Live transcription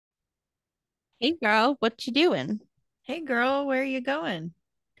Hey girl, what you doing? Hey girl, where are you going?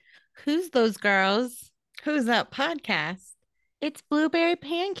 Who's those girls? Who's that podcast? It's Blueberry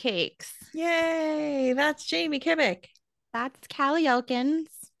Pancakes. Yay, that's Jamie Kibbick. That's Callie Elkins.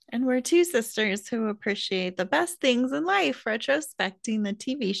 And we're two sisters who appreciate the best things in life, retrospecting the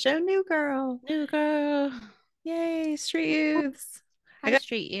TV show New Girl. New girl. Yay, Street Youths. I Hi, got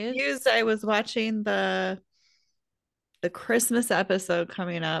Street confused. Youths. I was watching the Christmas episode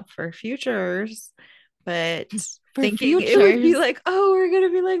coming up for Futures, but For thinking it would be futures. like, oh, we're gonna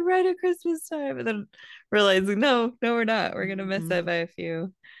be like right at Christmas time, and then realizing no, we're not. We're gonna miss it Mhm. by a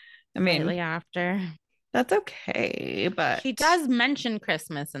few. I mean, Slightly after. that's okay, but She does mention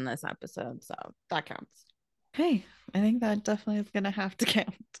Christmas in this episode, so that counts. hey, I think that definitely is gonna have to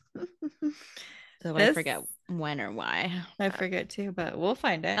count. So I This forget when or why. I But forget too, but we'll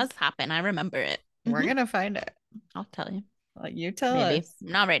find it. it does happen. I remember it. We're gonna find it. I'll tell you. Like you tell Maybe. us.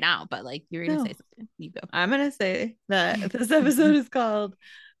 Not right now, but like you're gonna say No, something. You go. I'm gonna say that this episode is called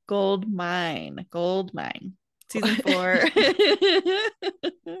Gold Mine. Gold Mine. Season 4.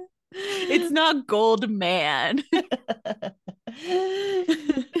 It's not Gold Man.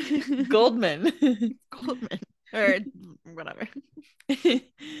 Goldman. Goldman or whatever.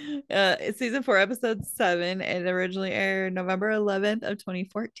 It's season 4, episode 7. It originally aired November 11th of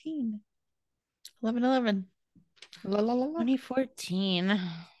 2014. 11/11. La, la, la, la. 2014.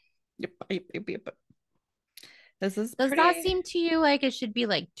 Yep, yep, yep, yep. This is Does that pretty. seem to you like it should be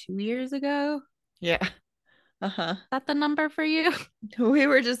like 2 years ago? Yeah. Uh-huh. Is that the number for you? We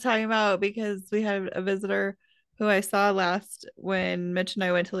were just talking about because we had a visitor who I saw last when Mitch and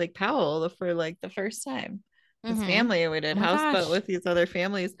I went to Lake Powell for like the first time. His Mm-hmm. family, and we Oh did my houseboat gosh. with these other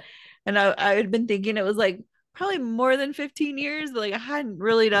families. And I had been thinking it was like probably more than 15 years, but like I hadn't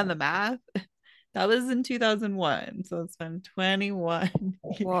really done the math. That was in 2001. So it's been 21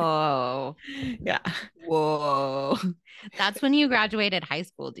 years. Whoa. Yeah. Whoa. That's when you graduated high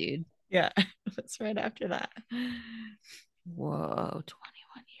school, dude. Yeah. That's right after that. Whoa, 21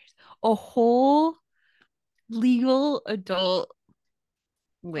 years. A whole legal adult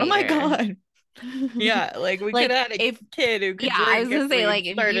Oh my later. God. Yeah. Like we could Like have had a if kid who could yeah, I drink was if gonna say we like if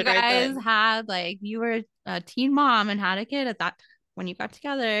you started right guys then. had like you were a teen mom and had a kid at that when you got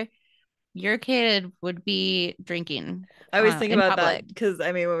together, your kid would be drinking I always think in about public. that because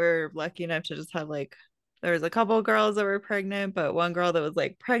I mean, we were lucky enough to just have like, there was a couple of girls that were pregnant, but one girl that was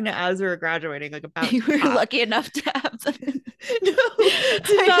like pregnant as we were graduating, like about You to were pop. lucky enough to have them. No,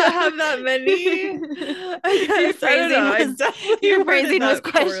 did not have that many. I Your guess I don't know. phrasing I was definitely your worded phrasing was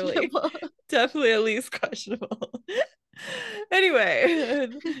that poorly. questionable. Definitely at least questionable. Anyway,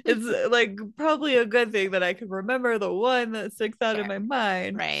 it's like probably a good thing that I could remember the one that sticks out in Sure. my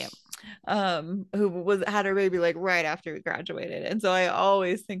mind, Right. who was had her baby like right after we graduated. And so I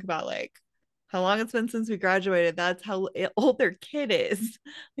always think about like how long it's been since we graduated. That's how old their kid is.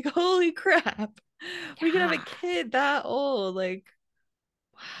 Like, holy crap. We can have a Yeah. kid that old. Like,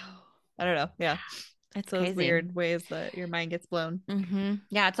 wow. I don't know. Yeah. It's It's those crazy. weird ways that your mind gets blown.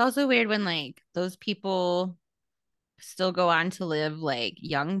 Yeah, it's also weird when like those people still go on to live like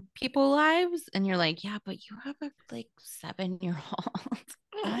young people lives and you're like, yeah, but you have a like 7-year old.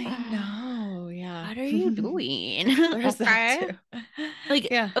 I know. Yeah. What are you doing? There's that Okay. too. Like,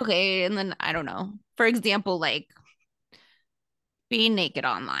 Yeah. okay, and then I don't know. For example, like being naked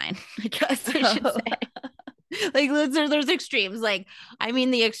online, I guess I should Oh, say. Like there's extremes. Like I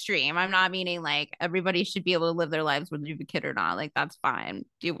mean the extreme. I'm not meaning like everybody should be able to live their lives whether you have a kid or not. Like that's fine.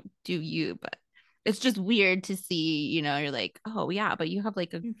 Do you, but it's just weird to see, you're like, oh yeah, but you have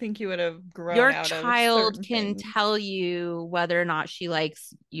like a you think you would have grown your out of child certain can things. tell you whether or not she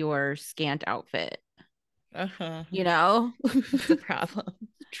likes your scant outfit, Uh-huh. you know? That's a problem.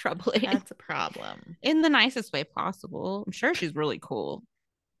 Troubling That's a problem. in the nicest way possible. I'm sure she's really cool.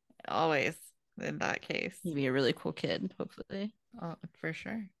 Always in that case. You'd be a really cool kid, hopefully. Oh, for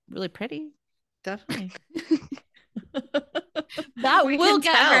sure. Really pretty. Definitely. That We will can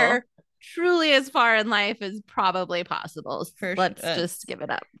get tell her truly as far in life as probably possible. for sure. Let's just give it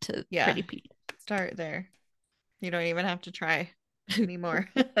up to Yeah. Pretty Pete. Start there. You don't even have to try anymore.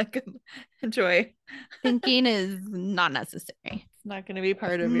 I can enjoy. Thinking is not necessary. It's not going to be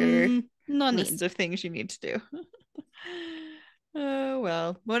part of your No list need. of things you need to do. Oh,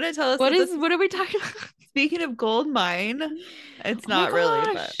 well. Want to tell us What that is this, what are we talking about? speaking of gold mine, it's Oh my not really,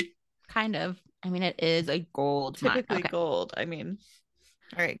 but gosh. Kind of. I mean, it is a gold mine. typically Okay. gold. I mean,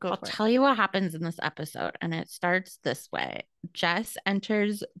 all right, go I'll for it. tell you what happens in this episode, and it starts this way. Jess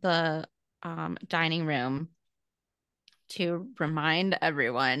enters the dining room to remind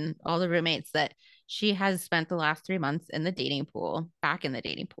everyone, all the roommates, that she has spent the last 3 months back in the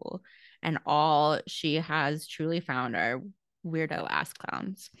dating pool, and all she has truly found are weirdo ass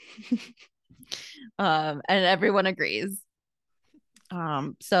clowns. And everyone agrees.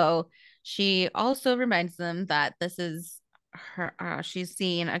 So she also reminds them that this is her, she's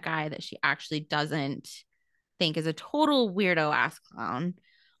seen a guy that she actually doesn't think is a total weirdo ass clown.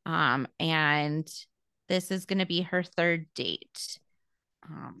 And this is going to be her third date.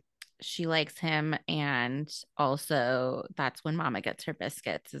 She likes him, and also that's when Mama gets her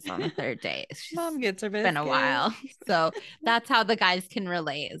biscuits is on the third date. Mom gets her biscuits. Been a while, so that's how the guys can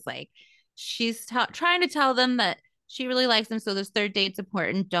relate. Is like she's trying to tell them that she really likes him, so this third date's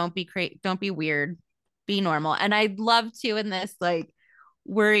important. Don't be weird, be normal. And I'd love to in this, like,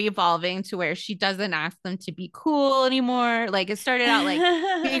 we're evolving to where she doesn't ask them to be cool anymore. Like it started out like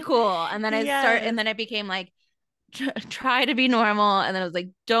be cool, and then it became like try to be normal, and then it was like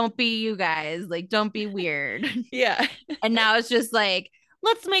don't be you guys, like don't be weird. Yeah. And now it's just like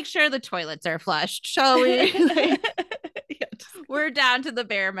let's make sure the toilets are flushed, shall we? Like, yeah, we're down to the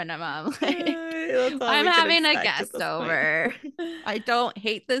bare minimum. Like, I'm having a guest over. I don't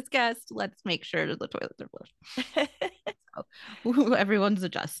hate this guest. Let's make sure the toilets are flushed. So, everyone's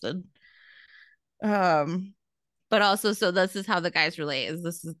adjusted. But also, so this is how the guys relate. Is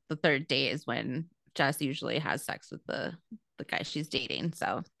this is the third date is when Jess usually has sex with the guy she's dating.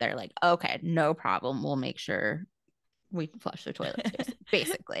 So they're like, okay, no problem. We'll make sure we flush the toilets,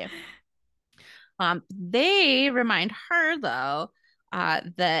 basically. They remind her though,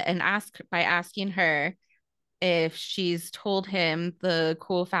 by asking her if she's told him the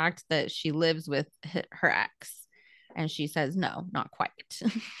cool fact that she lives with her ex, and she says no, not quite.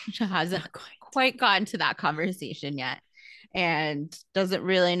 She hasn't quite gotten to that conversation yet, and doesn't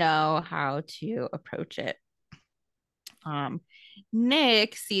really know how to approach it.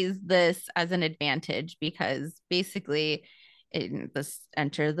 Nick sees this as an advantage because basically in this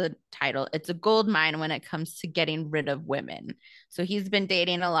enter the title, it's a gold mine when it comes to getting rid of women. So he's been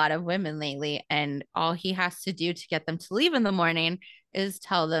dating a lot of women lately, and all he has to do to get them to leave in the morning is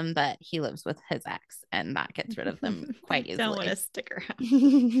tell them that he lives with his ex, and that gets rid of them quite easily. Don't want to stick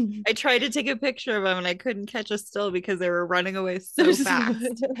around. I tried to take a picture of them and I couldn't catch a still because they were running away so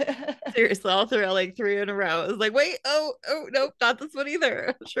fast. Seriously, all through like 3 in a row. I was like, wait, oh nope, not this one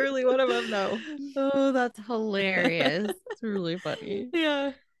either. Surely one of them, no. Oh, that's hilarious. It's really funny.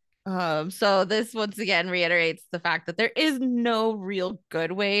 Yeah. So this once again reiterates the fact that there is no real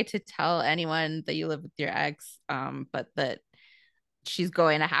good way to tell anyone that you live with your ex, but that she's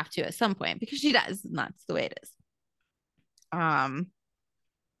going to have to at some point because she does, and that's the way it is.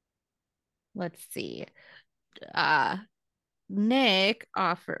 Let's see. Nick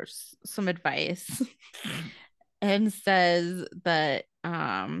offers some advice and says that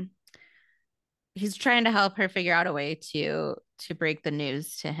he's trying to help her figure out a way to break the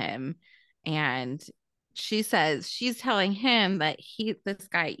news to him, and she says she's telling him that this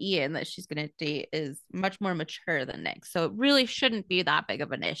guy Ian that she's going to date is much more mature than Nick, so it really shouldn't be that big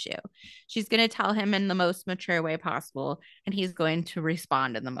of an issue. She's going to tell him in the most mature way possible, and he's going to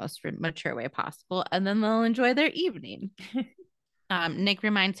respond in the most mature way possible, and then they'll enjoy their evening. Nick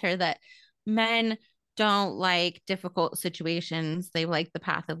reminds her that men don't like difficult situations. They like the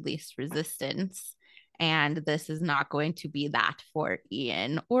path of least resistance. And this is not going to be that for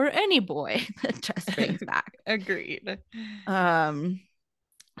Ian or any boy that Jess brings back. Agreed.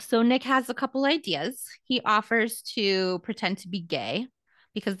 So Nick has a couple ideas. He offers to pretend to be gay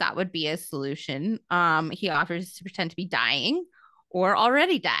because that would be a solution. He offers to pretend to be dying or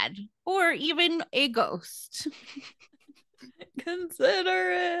already dead or even a ghost.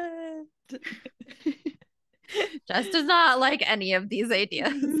 Consider it. Jess does not like any of these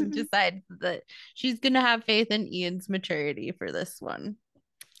ideas and decides that she's going to have faith in Ian's maturity for this one.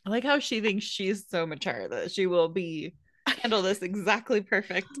 I like how she thinks she's so mature that she will handle this exactly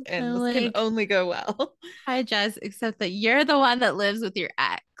perfect, and this can only go well. Hi, Jess, except that you're the one that lives with your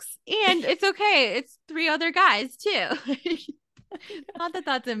ex, and it's okay. It's 3 other guys too. Not that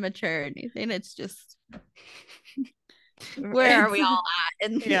that's immature or anything. It's just where are we all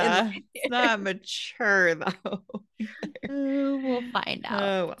at? It's not mature though. We'll find out.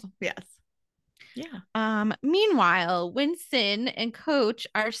 Oh well, yes. Yeah. Meanwhile, Winston and Coach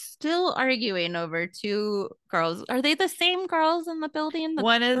are still arguing over 2 girls. Are they the same girls in the building?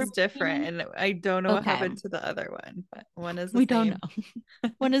 One is different, and I don't know what happened to the other one, but one is the we same. Don't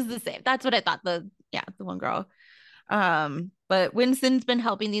know. One is the same. That's what I thought. The one girl. But Winston's been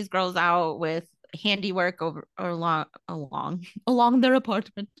helping these girls out with handiwork along their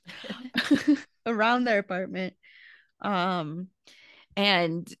apartment. Around their apartment. And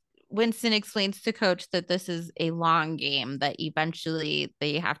Winston explains to Coach that this is a long game, that eventually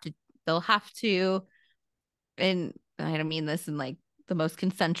they'll have to, and I don't mean this in like the most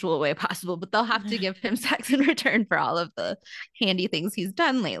consensual way possible, but they'll have to give him sex in return for all of the handy things he's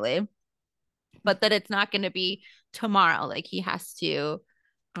done lately. But that it's not going to be tomorrow. Like he has to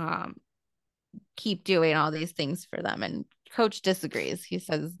um, keep doing all these things for them. And Coach disagrees. He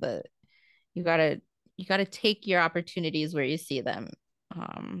says that you gotta take your opportunities where you see them.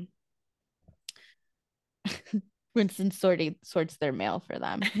 Um, Winston sorts their mail for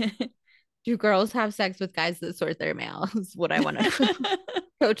them. Do girls have sex with guys that sort their mail? Is what I want to know.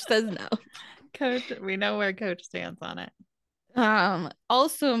 Coach says no. Coach, we know where Coach stands on it.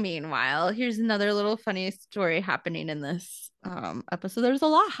 Also, meanwhile, here's another little funny story happening in this episode. There's a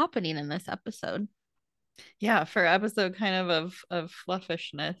lot happening in this episode. Yeah, for episode kind of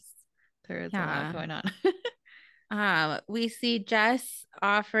fluffishness, there is a lot going on. We see Jess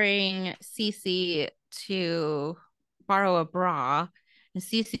offering Cece to borrow a bra, and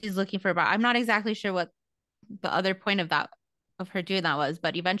Cece is looking for a bra. I'm not exactly sure what the other point of her doing that was,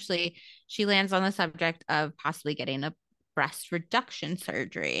 but eventually she lands on the subject of possibly getting a breast reduction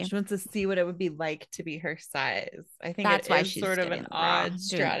surgery. She wants to see what it would be like to be her size. I think that's why she's sort of an odd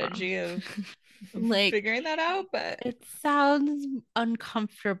strategy of like figuring that out, but it sounds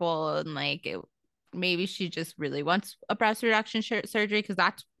uncomfortable, and like maybe she just really wants a breast reduction surgery, because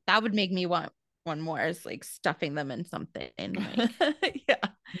that would make me want one more, is like stuffing them in something. Like, yeah,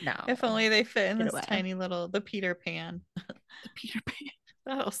 no, if only they fit in this tiny little the Peter Pan. The Peter Pan.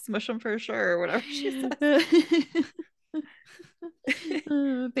 That'll smush them for sure, or whatever she says.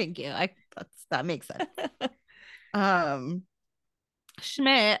 Thank you. That makes sense.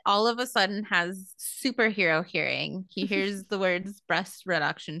 Schmidt all of a sudden has superhero hearing. He hears the words breast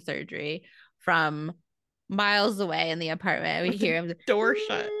reduction surgery from miles away in the apartment. We hear him, door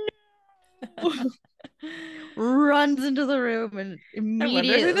shut. Runs into the room and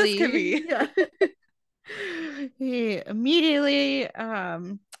immediately, I wonder who this could be. Yeah. He immediately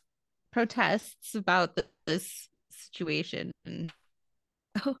protests about this situation.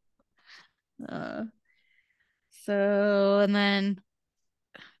 So, and then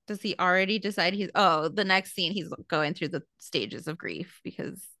does he already decide the next scene he's going through the stages of grief,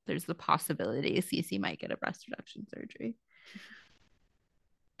 because there's the possibility Cece might get a breast reduction surgery.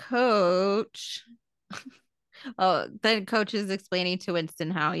 Coach then Coach is explaining to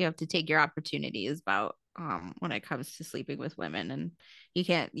Winston how you have to take your opportunities about when it comes to sleeping with women, and you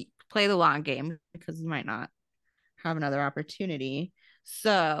can't play the long game because you might not have another opportunity.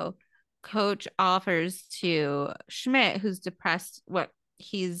 So Coach offers to Schmidt, who's depressed,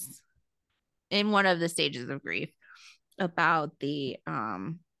 he's in one of the stages of grief about the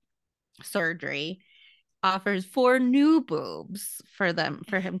surgery, offers 4 new boobs for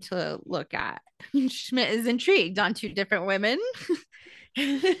him to look at. Schmidt is intrigued on 2 different women.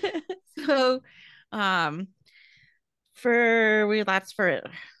 So that's for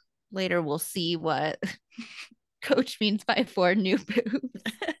later. We'll see what Coach means by 4 new boobs.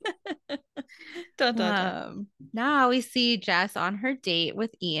 Now we see Jess on her date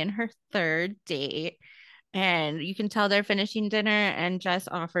with Ian, her 3rd date, and you can tell they're finishing dinner, and Jess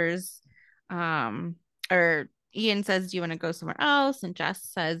offers or Ian says, do you want to go somewhere else? And Jess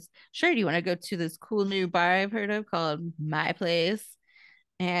says, sure. Do you want to go to this cool new bar I've heard of called My Place?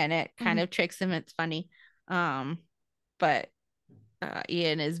 And it kind of tricks him. It's funny. But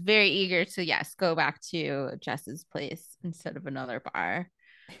Ian is very eager to, yes, go back to Jess's place instead of another bar.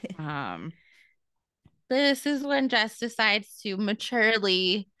 This is when Jess decides to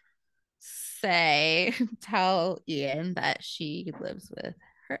maturely tell Ian that she lives with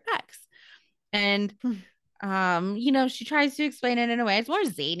her ex. And she tries to explain it in a way it's more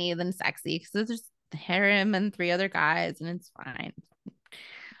zany than sexy, because there's harem and 3 other guys, and it's fine.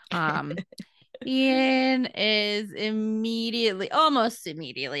 Ian is almost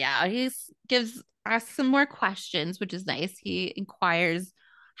immediately out. He asks some more questions, which is nice. He inquires,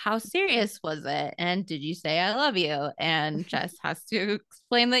 how serious was it? And did you say I love you? And Jess has to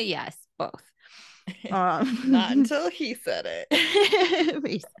explain that yes, both. Not until he said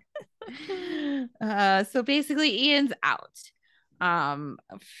it. So basically Ian's out.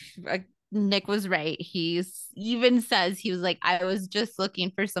 Nick was right. He even says, he was like, I was just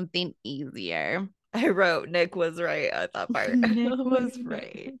looking for something easier. I wrote Nick was right at that part. Nick was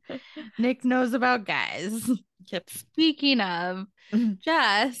right. Nick knows about guys. Yep. Speaking of,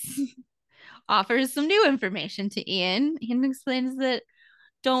 Jess offers some new information to Ian and explains that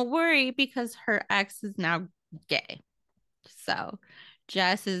don't worry, because her ex is now gay. So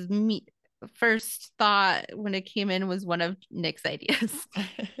Jess's first thought when it came in was one of Nick's ideas.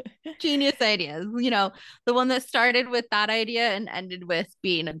 Genius ideas. You know, the one that started with that idea and ended with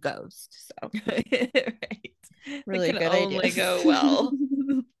being a ghost. So Right. It really can good only ideas. go well.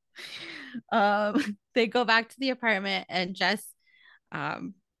 They go back to the apartment and Jess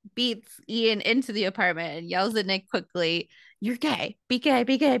um beats Ian into the apartment and yells at Nick quickly, "You're gay, be gay,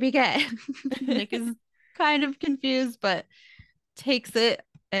 be gay, be gay." Nick is kind of confused, but takes it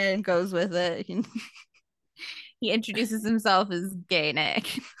and goes with it. He introduces himself as gay Nick.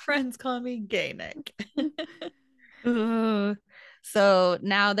 Friends call me Gay Nick. Ooh. So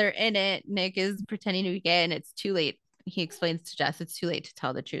now they're in it. Nick is pretending to be gay, and it's too late. He explains to Jess it's too late to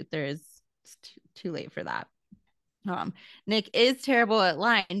tell the truth. It's too late for that. Nick is terrible at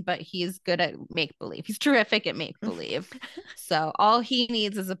lying, but he's good at make believe. He's terrific at make believe. So all he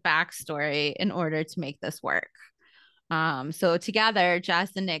needs is a backstory in order to make this work. So together,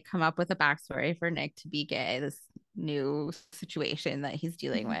 Jess and Nick come up with a backstory for Nick to be gay, this new situation that he's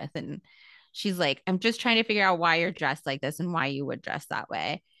dealing with. And she's like, I'm just trying to figure out why you're dressed like this and why you would dress that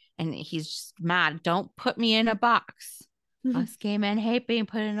way. And he's just mad. Don't put me in a box. Us gay men hate being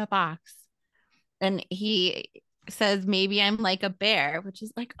put in a box. And he says, maybe I'm like a bear, which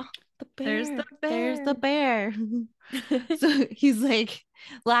is like, oh, the bear. There's the There's the bear. bear. So he's like,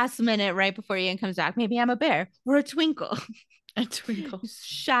 last minute, right before Ian comes back, maybe I'm a bear or a twinkle. A twinkle.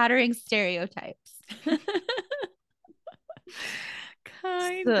 Shattering stereotypes.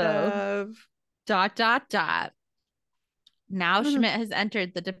 Kind So, of. dot, dot, dot. Now Schmidt has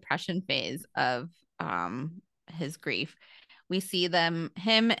entered the depression phase of his grief. We see him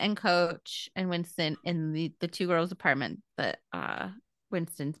and Coach and Winston in the two girls' apartment that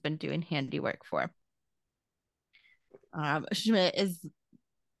Winston's been doing handiwork for. Schmidt is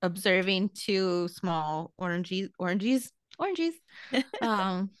observing two small oranges, Clementines.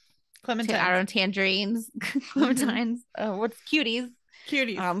 I don't know, tangerines, clementines. What's cuties?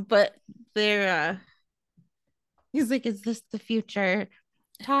 Cuties. But they're he's like, is this the future?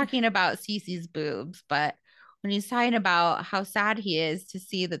 Talking about Cece's boobs, but when he's talking about how sad he is to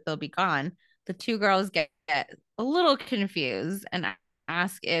see that they'll be gone, the two girls get a little confused and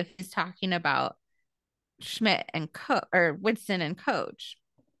ask if he's talking about Schmidt and or Winston and Coach.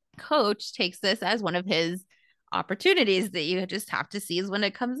 Coach takes this as one of his opportunities that you just have to seize when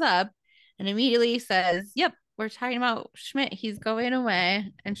it comes up and immediately says, yep, we're talking about Schmidt. He's going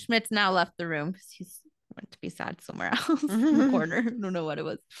away. And Schmidt's now left the room because he's went to be sad somewhere else in the corner. I don't know what it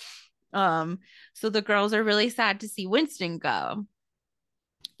was. So the girls are really sad to see Winston go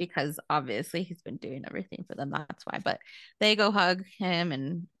because obviously he's been doing everything for them. That's why. But they go hug him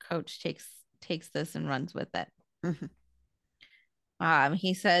and Coach takes this and runs with it.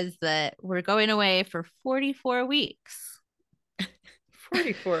 He says that we're going away for 44 weeks.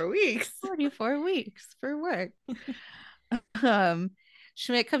 44 weeks. 44 weeks for work.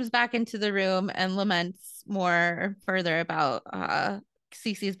 Schmidt comes back into the room and laments more further about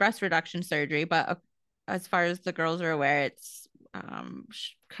Cece's breast reduction surgery. But as far as the girls are aware, it's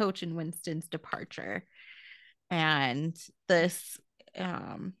Coach and Winston's departure. And this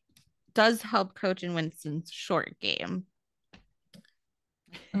does help Coach and Winston's short game.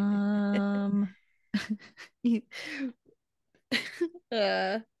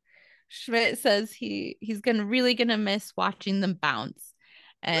 Schmidt says he's really gonna miss watching them bounce,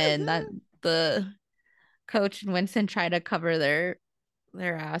 and that the Coach and Winston try to cover their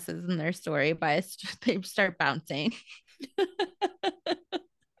asses in their story by they start bouncing. I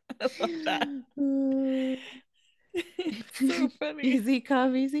love that. It's so funny. Easy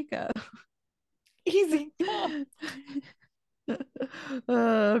come, easy go. Easy come.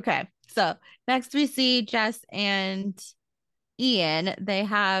 Okay, so next we see Jess and Ian. They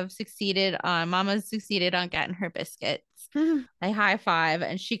have succeeded on Mama's succeeded on getting her biscuits. They high five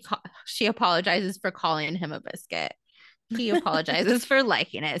and she apologizes for calling him a biscuit. He apologizes for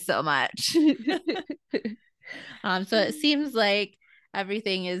liking it so much. So it seems like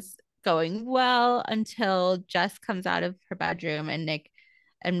everything is going well until Jess comes out of her bedroom and Nick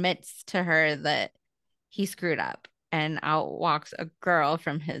admits to her that he screwed up, and out walks a girl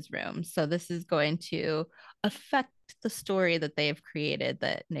from his room. So this is going to affect the story that they've created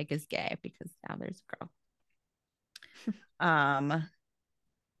that Nick is gay because now there's a girl.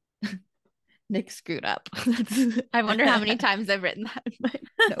 Nick screwed up. I wonder how many times I've written that in my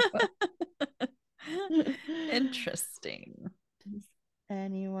notebook. Interesting. Does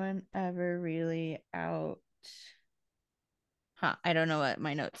anyone ever really out? I don't know what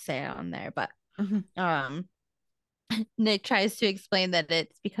my notes say on there, but Nick tries to explain that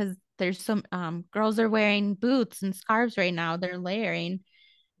it's because there's some girls are wearing boots and scarves right now. They're layering.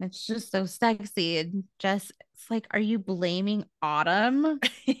 It's just so sexy. And Jess It's like, are you blaming Autumn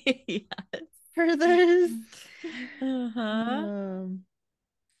Yes. for this? Uh-huh.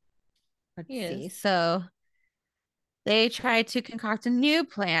 Let's see. Yes. So they try to concoct a new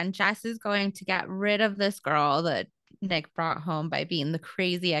plan. Jess is going to get rid of this girl that Nick brought home by being the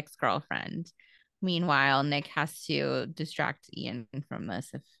crazy ex-girlfriend. Meanwhile, Nick has to distract Ian from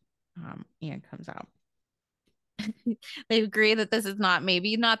this if Ian comes out. They agree that this is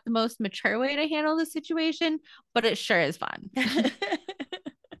maybe not the most mature way to handle the situation, but it sure is fun.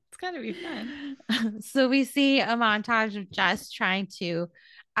 It's gotta be fun. So we see a montage of Jess trying to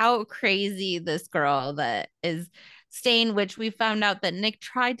out crazy this girl that is staying, which we found out that Nick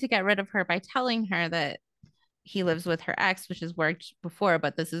tried to get rid of her by telling her that he lives with her ex, which has worked before,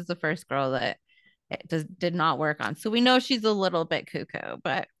 but this is the first girl that did not work on. So we know she's a little bit cuckoo,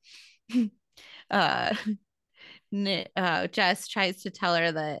 but uh Jess tries to tell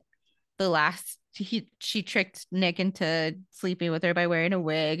her that she tricked Nick into sleeping with her by wearing a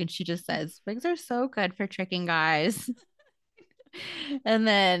wig, and she just says wigs are so good for tricking guys. And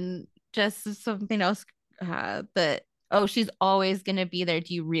then just something else that she's always gonna be there.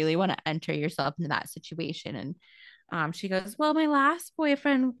 Do you really want to enter yourself into that situation? And she goes, well, my last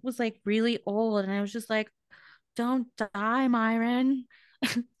boyfriend was like really old, and I was just like, don't die, Myron.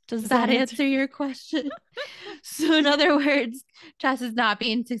 Does that answer your question? So, in other words, Jess is not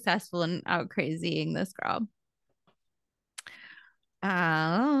being successful in out crazying this girl.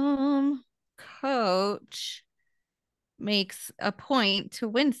 Coach makes a point to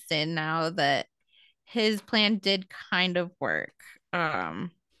Winston now that his plan did kind of work.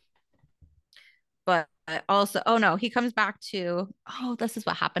 But also, oh no, he comes back to, oh, this is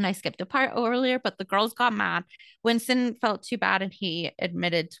what happened. I skipped a part earlier, but the girls got mad. Winston felt too bad and he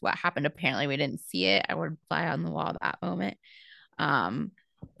admitted to what happened. Apparently, we didn't see it. I would fly on the wall that moment.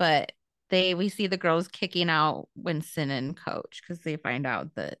 But we see the girls kicking out Winston and Coach because they find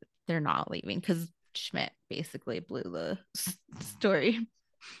out that they're not leaving because Schmidt basically blew the story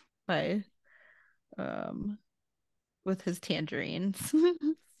by with his tangerines.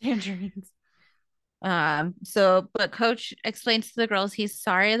 Tangerines. But Coach explains to the girls he's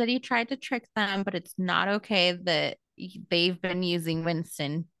sorry that he tried to trick them, but it's not okay that they've been using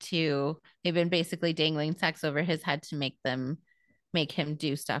Winston they've been basically dangling sex over his head to make him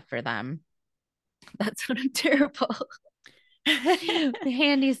do stuff for them. That's what I'm terrible. The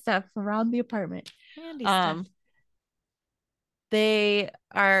handy stuff around the apartment. Handy stuff. They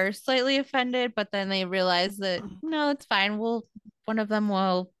are slightly offended, but then they realize that no, it's fine. One of them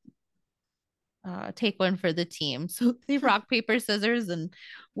will take one for the team. So they rock, paper, scissors, and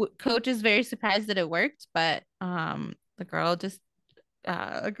Coach is very surprised that it worked, but the girl just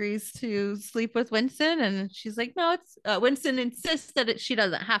agrees to sleep with Winston, and she's like, no, it's Winston insists that she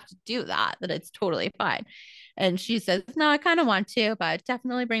doesn't have to do that, that it's totally fine. And she says, no, I kind of want to, but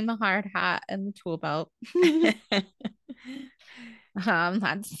definitely bring the hard hat and the tool belt.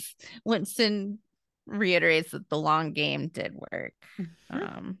 That's Winston reiterates that the long game did work.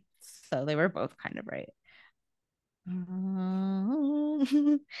 So they were both kind of right.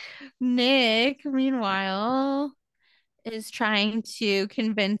 Nick, meanwhile, is trying to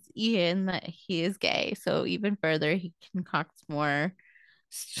convince Ian that he is gay. So even further, he concocts more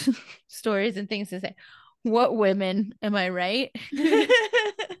stories and things to say. What women? Am I right?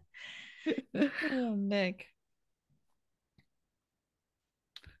 Oh, Nick.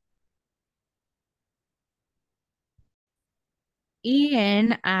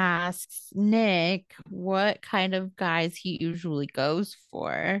 Ian asks Nick what kind of guys he usually goes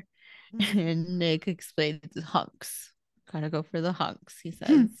for. And Nick explains hunks. Gotta go for the hunks, he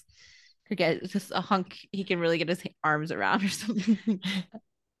says. Could get just a hunk he can really get his arms around or something.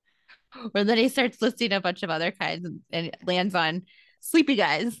 Or then he starts listing a bunch of other kinds and lands on sleepy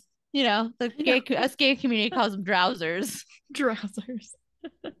guys. You know, us gay community calls them drowsers. Drowsers.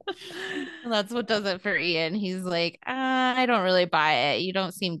 And that's what does it for Ian. He's like, I don't really buy it. You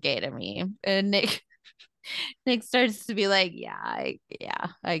don't seem gay to me. And Nick starts to be like, I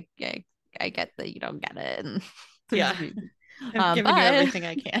get that you don't get it. And yeah, I'm giving you everything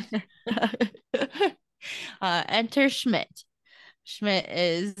I can. Enter Schmidt. Schmidt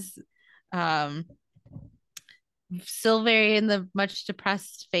is still very in the much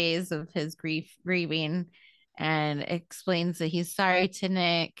depressed phase of his grieving, and explains that he's sorry to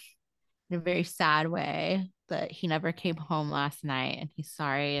Nick in a very sad way that he never came home last night, and he's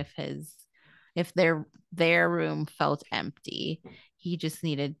sorry if their room felt empty. He just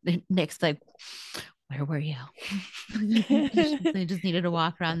needed Nick's like, where were you? They just needed to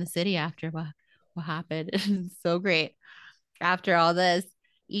walk around the city after what happened. It's so great. After all this,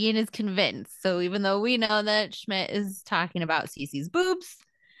 Ian is convinced. So even though we know that Schmidt is talking about Cece's boobs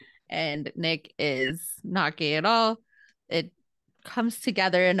and Nick is not gay at all, it comes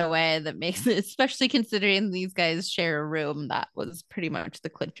together in a way that makes it, especially considering these guys share a room, that was pretty much the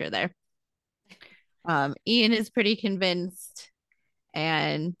clincher there. Ian is pretty convinced,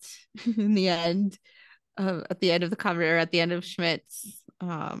 and in the end, at the end of the cover, or at the end of Schmidt's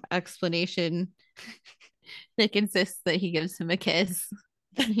explanation, Nick insists that he gives him a kiss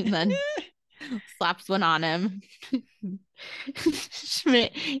and then slaps one on him.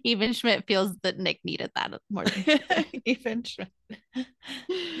 Schmidt feels that Nick needed that more than even Schmidt.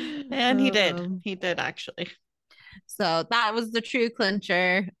 And he did actually. So that was the true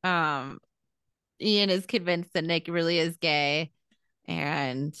clincher. Ian is convinced that Nick really is gay,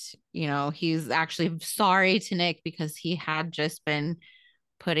 and he's actually sorry to Nick because he had just been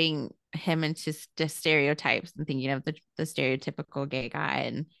putting him into the stereotypes and thinking of the stereotypical gay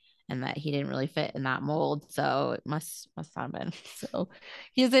guy, and that he didn't really fit in that mold. So it must have been. So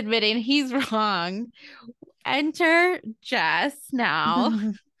he's admitting he's wrong. Enter Jess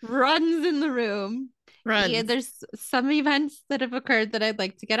now, runs in the room. Yeah, there's some events that have occurred that I'd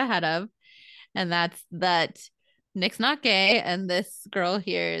like to get ahead of. And that's that Nick's not gay. And this girl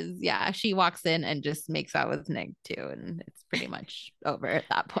here is, yeah, she walks in and just makes out with Nick too. And it's pretty much over at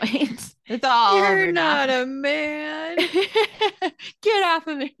that point. It's all You're over not now. a man. Get off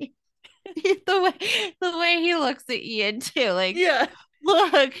of me. the way he looks at Ian too, like, yeah,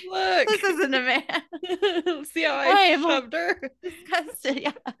 look, this isn't a man. See how I shoved her? Disgusted.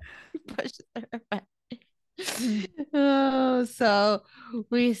 Yeah, pushes her back. Oh, so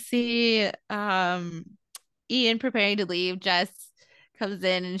we see Ian preparing to leave. Jess comes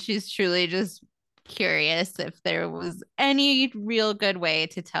in and she's truly just curious if there was any real good way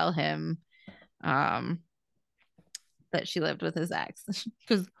to tell him that she lived with his ex.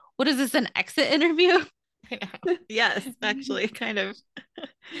 Because what is this, an exit interview? Yes, actually, kind of.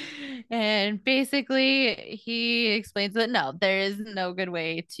 And basically he explains that no, there is no good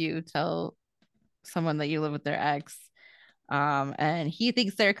way to tell someone that you live with their ex. And he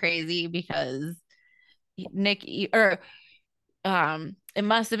thinks they're crazy because Nick, or it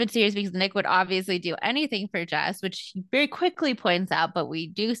must have been serious because Nick would obviously do anything for Jess, which he very quickly points out, but we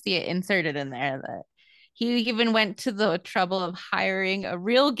do see it inserted in there that he even went to the trouble of hiring a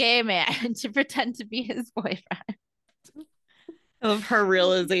real gay man to pretend to be his boyfriend. Of her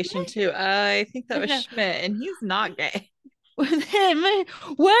realization too. I think that was Schmidt, and he's not gay. With him, when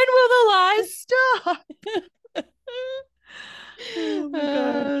will the lies stop? Oh my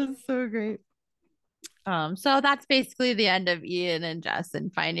God, so great. So that's basically the end of Ian and Jess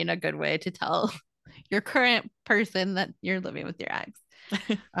and finding a good way to tell your current person that you're living with your ex.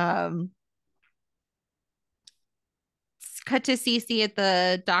 Cut to Cece at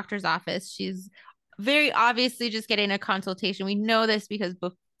the doctor's office. She's very obviously just getting a consultation. We know this because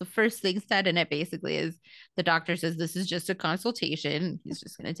the first thing said in it basically is the doctor says this is just a consultation. He's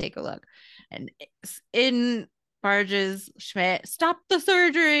just going to take a look. And in barges Schmidt, stop the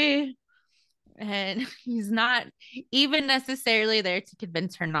surgery. And he's not even necessarily there to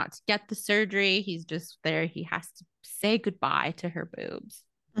convince her not to get the surgery. He's just there. He has to say goodbye to her boobs.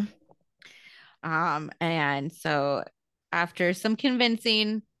 And so after some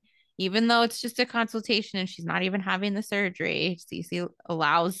convincing, even though it's just a consultation and she's not even having the surgery, Cece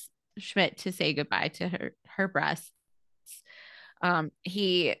allows Schmidt to say goodbye to her breasts.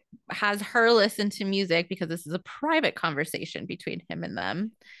 He has her listen to music because this is a private conversation between him and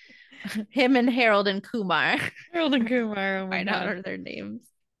them. Him and Harold and Kumar. Harold and Kumar. Oh my Find God. out are their names.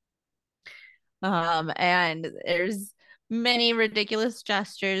 And there's many ridiculous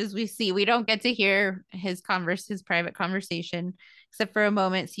gestures we don't get to hear his private conversation, except for a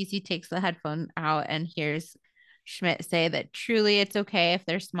moment. Cece takes the headphone out and hears Schmidt say that truly it's okay if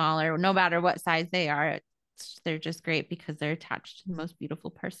they're smaller, no matter what size they are. They're just great because they're attached to the most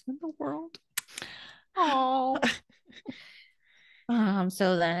beautiful person in the world. Oh.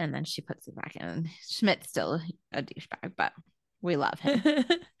 So then she puts it back in. Schmidt's still a douchebag, but we love him.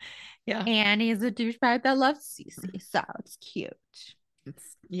 Yeah. And he's a douchebag that loves Cece, so it's cute.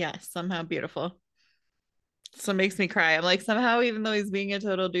 It's somehow beautiful. So it makes me cry. I'm like, somehow, even though he's being a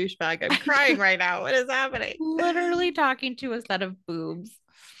total douchebag, I'm crying right now. What is happening? Literally talking to a set of boobs.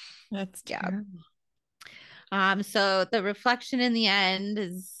 That's terrible. So the reflection in the end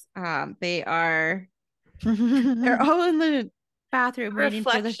is they're all in the bathroom waiting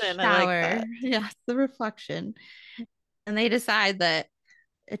for the shower. Like yes, the reflection. And they decide that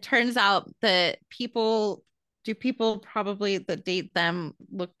it turns out that people probably that date them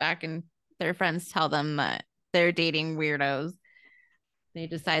look back and their friends tell them that they're dating weirdos. They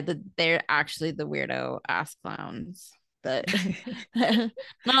decide that they're actually the weirdo ass clowns. That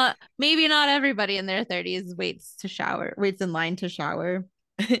not maybe not everybody in their 30s waits in line to shower.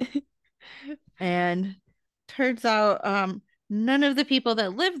 And turns out none of the people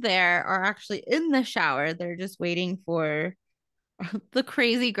that live there are actually in the shower. They're just waiting for the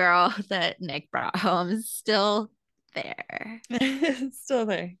crazy girl that Nick brought home is still there. Still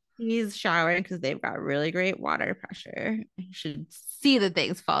there. He's showering because they've got really great water pressure. You should see the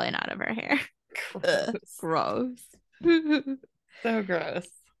things falling out of her hair. Gross. So gross.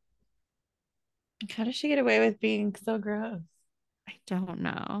 How does she get away with being so gross? I don't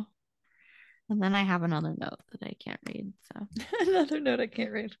know. And then I have another note that I can't read. So another note I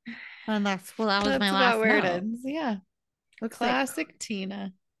can't read. And that was my last about where note. it ends. Yeah. Looks classic like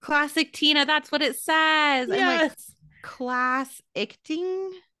Tina. Classic Tina. That's what it says. Yes. I'm like, class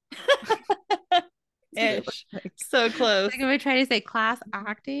acting. Ish. So close. Like, am I trying to say class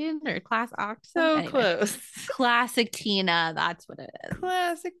acting or class act? So anyway, close. Classic Tina. That's what it is.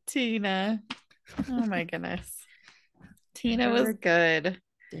 Classic Tina. Oh my goodness. Tina was good.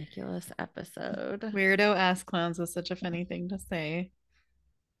 Ridiculous episode. Weirdo ass clowns was such a funny thing to say.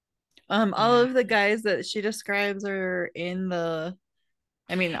 All of the guys that she describes are in the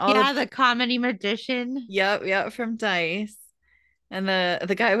the comedy magician. Yep, from Dice. And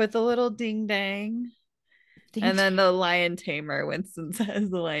the guy with the little ding dang. And then the lion tamer. Winston says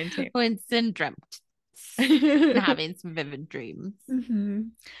the lion tamer. Winston dreamt having some vivid dreams. Mm-hmm.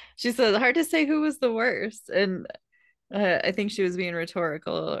 She said hard to say who was the worst. And I think she was being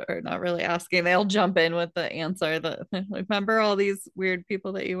rhetorical or not really asking. They'll jump in with the answer that like, remember all these weird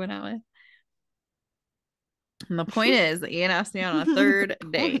people that you went out with? And the point is that Ian asked me on a third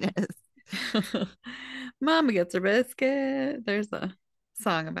date. Mama gets her biscuit. There's a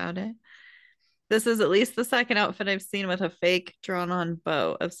song about it. This is at least the second outfit I've seen with a fake drawn on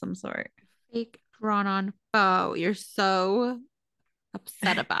bow of some sort. Fake drawn on bow. You're so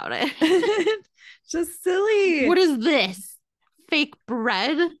upset about it. Just silly. What is this? Fake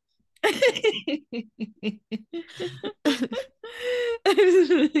bread?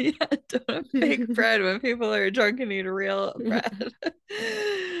 Don't have fake bread when people are drunk and need real bread.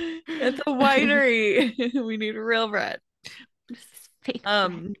 It's a winery. We need real bread. Fake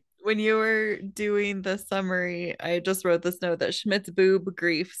bread. When you were doing the summary, I just wrote this note that Schmidt's boob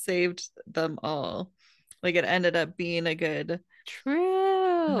grief saved them all. Like it ended up being a good.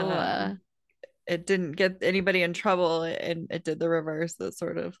 True. It didn't get anybody in trouble, and it did the reverse. That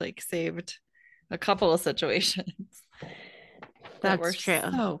sort of like saved a couple of situations. That's true.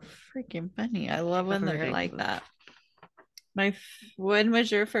 So freaking funny. I love when they're like that. When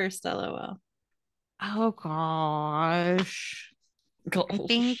was your first LOL? Oh gosh. I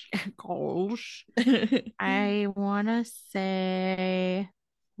think I want to say,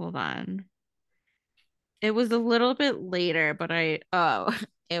 hold on. It was a little bit later, but it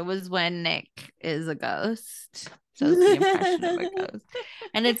was when Nick is a ghost. Does the impression of a ghost.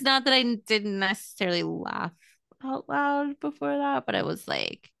 And it's not that I didn't necessarily laugh out loud before that, but it was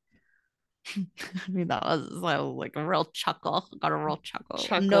like, I mean, that was like a real chuckle. Got a real chuckle.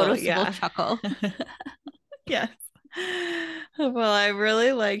 Noticeable chuckle. Yes. Well, I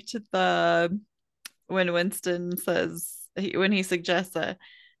really liked when Winston says when he suggests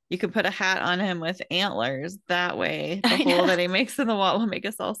you could put a hat on him with antlers. That way, the hole that he makes in the wall will make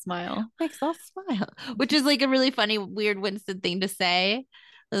us all smile. Makes us smile, which is like a really funny, weird Winston thing to say.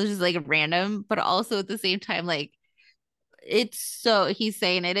 It was just like random, but also at the same time, like he's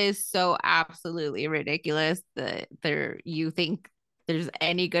saying it is so absolutely ridiculous that you think there's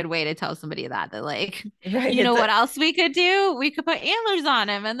any good way to tell somebody that like, right, you know what else we could do? We could put antlers on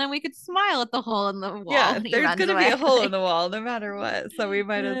him and then we could smile at the hole in the wall. Yeah, there's gonna be a hole in the wall no matter what. So we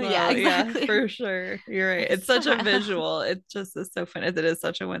might as well. Yeah, exactly. Yeah, for sure. You're right. It's such a visual. It just is so funny. It is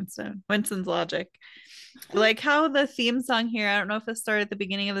such a Winston's logic. Like how the theme song here, I don't know if it started at the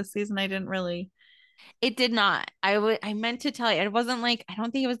beginning of the season. It did not. I meant to tell you. It wasn't like, I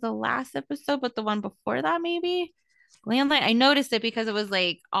don't think it was the last episode, but the one before that, maybe. Landline. I noticed it because it was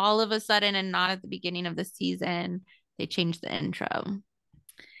like all of a sudden and not at the beginning of the season, they changed the intro.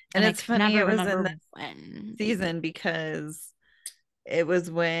 And it's funny, it was in the season because it was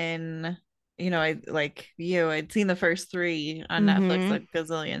when, I'd seen the first 3 on Netflix a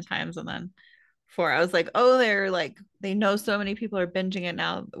gazillion times, and then 4. I was like, oh, they know so many people are binging it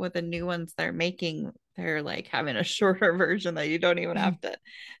now with the new ones they're making. They're like having a shorter version that you don't even have to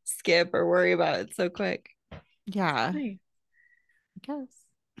skip or worry about it so quick. Yeah. I guess.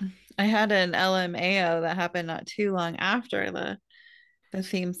 I had an LMAO that happened not too long after the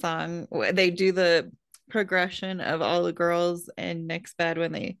theme song. They do the progression of all the girls in Nick's bed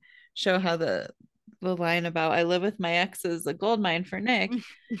when they show how the line about I live with my ex is a gold mine for Nick.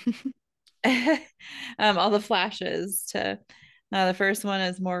 All the flashes to the first one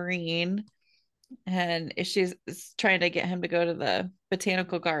is Maureen, and she's trying to get him to go to the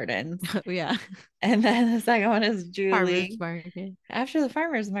botanical gardens. Yeah. And then the second one is Farmers Julie market. after the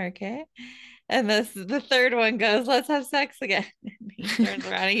farmers market. And the third one goes, let's have sex again. And he turns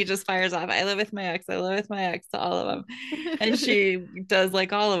around and he just fires off, I live with my ex, I live with my ex to all of them. And she does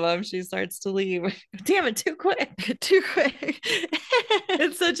like all of them. She starts to leave. Damn it, too quick. Too quick.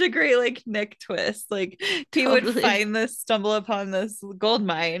 It's such a great like Nick twist. Like he would find this, stumble upon this gold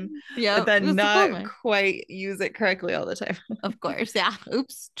mine, yeah, but then not quite use it correctly all the time. Of course. Yeah.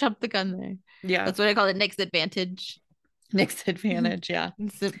 Oops, jumped the gun there. Yeah. That's what I call it, Nick's advantage. Nick's advantage, yeah.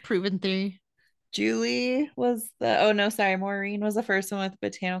 It's a proven theory. Julie was Maureen was the first one with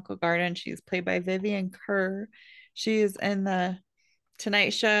Botanical Garden. She's played by Vivian Kerr. She's in the Tonight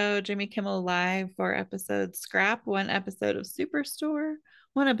Show, Jimmy Kimmel Live, 4 episodes, Scrap, 1 episode of Superstore,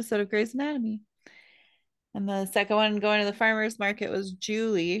 1 episode of Grey's Anatomy. And the second one going to the farmer's market was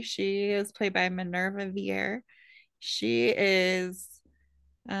Julie. She is played by Minerva Vier. She is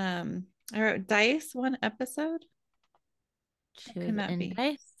I wrote Dice, 1 episode. She was in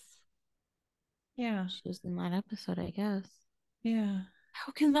Dice. Yeah. She was in that episode, I guess. Yeah.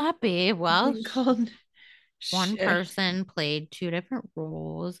 How can that be? Well, called one person played 2 different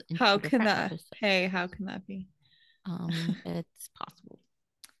roles. How can that? Episodes. Hey, how can that be? It's possible.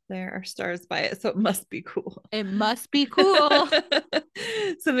 There are stars by it, so it must be cool. It must be cool.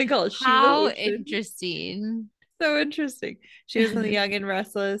 Something called How interesting. So interesting. She was in The Young and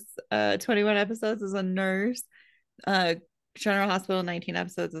Restless, 21 episodes as a nurse. General Hospital, 19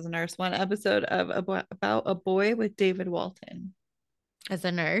 episodes as a nurse. 1 episode of about a boy with David Walton as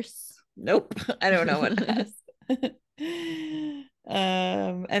a nurse. Nope, I don't know what it is.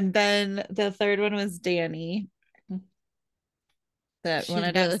 And then the third one was Danny, that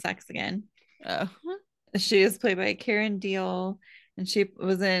wanted to have sex again. Oh, she is played by Karen Deal, and she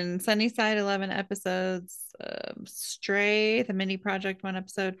was in Sunnyside, 11 episodes. Stray, the mini project, 1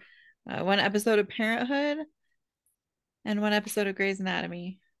 episode. 1 episode of Parenthood. And 1 episode of Grey's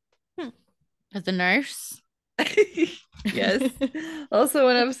Anatomy. As a nurse? Yes. Also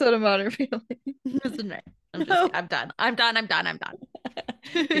 1 episode of Modern Family. As a nurse. I'm done.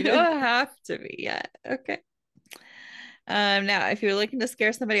 You don't have to be yet. Okay. Now, if you're looking to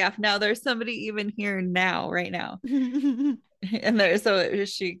scare somebody off, now there's somebody even here now, right now. And so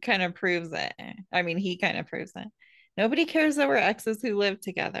she kind of proves it. I mean, he kind of proves it. Nobody cares that we're exes who live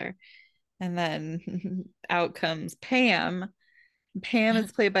together. And then out comes Pam. Pam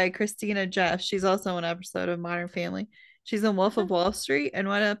is played by Christina Jeff. She's also an episode of Modern Family. She's in Wolf of Wall Street and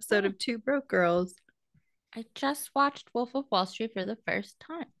 1 episode of Two Broke Girls. I just watched Wolf of Wall Street for the first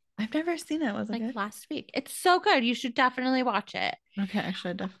time. I've never seen it. Was it good? Last week? It's so good. You should definitely watch it. Okay, I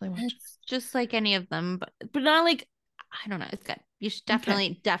should definitely watch it. It's just like any of them, but not like, I don't know. It's good. You should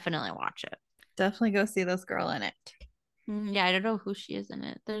definitely watch it. Definitely go see this girl in it. Yeah, I don't know who she is in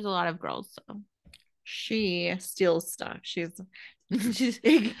it. There's a lot of girls, so she steals stuff. She's just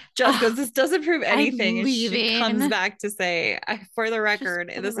goes, this doesn't prove anything. And she comes back to say, for the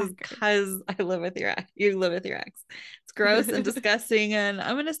record, this is because I live with your ex. You live with your ex. It's gross and disgusting, and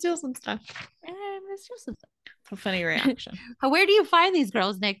I'm gonna steal some stuff. It's a funny reaction. Where do you find these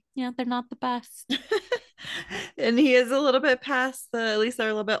girls, Nick? Yeah, they're not the best. And he is a little bit past at least they're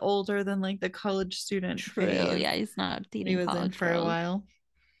a little bit older than like the college student. True. Yeah, he's not dating. He was in for a while.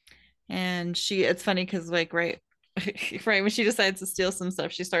 And it's funny because like right when she decides to steal some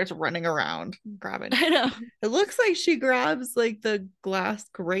stuff, she starts running around grabbing. I know. It looks like she grabs like the glass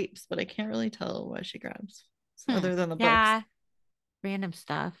grapes, but I can't really tell what she grabs other than the books. Random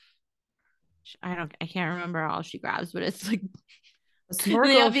stuff. I can't remember all she grabs, but it's like they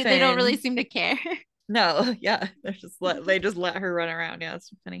don't really seem to care. No, yeah, they just let her run around. Yeah,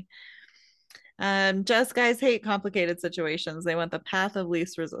 it's funny. Just guys hate complicated situations. They want the path of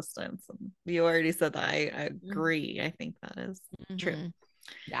least resistance. You already said that. I agree. I think that is true.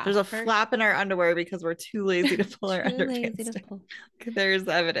 Yeah, there's a flap in our underwear because we're too lazy to pull our underpants down. There's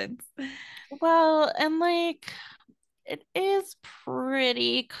evidence. Well, and like it is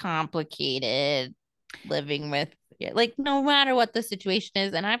pretty complicated living with, like, no matter what the situation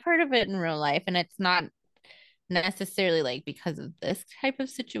is. And I've heard of it in real life, and it's not necessarily like because of this type of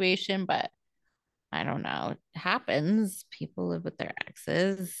situation, but I don't know, it happens. People live with their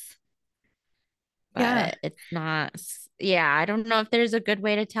exes, but it's not. I don't know if there's a good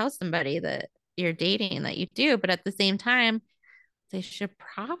way to tell somebody that you're dating that you do, but at the same time, they should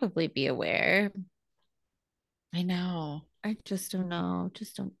probably be aware. I know. I just don't know.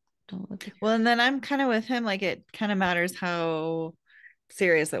 Just don't look at Well, and then I'm kind of with him. Like, it kind of matters how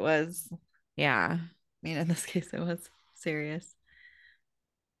serious it was. Yeah. I mean, in this case, it was serious.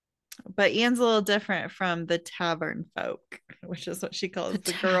 But Ian's a little different from the tavern folk, which is what she calls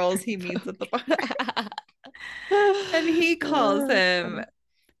the girls he meets at the bar. And he calls him,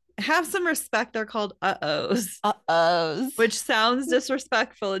 have some respect. They're called uh-ohs. Uh-ohs. Which sounds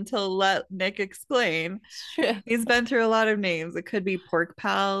disrespectful until let Nick explain. True. He's been through a lot of names. It could be pork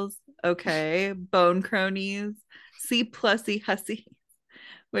pals, okay, bone cronies, C plusy hussy,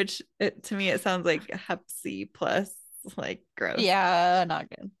 which to me it sounds like Hepsi plus, like gross. Yeah, not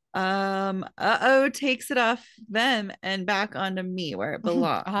good. Uh-oh takes it off them and back onto me where it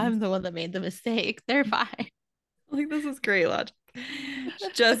belongs. I'm the one that made the mistake. They're fine. Like, this is great logic.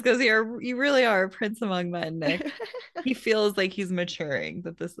 Just because you really are a prince among men, Nick. He feels like he's maturing,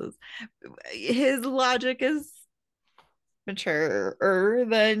 that this is his logic is maturer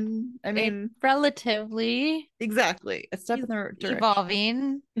than, I mean, relatively exactly a step in the direction.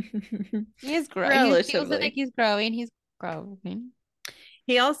 evolving. He is growing. He feels like he's growing. He's growing.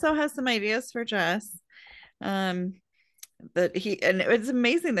 He also has some ideas for Jess. That and it's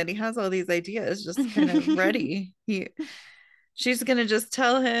amazing that he has all these ideas just kind of ready. She's gonna just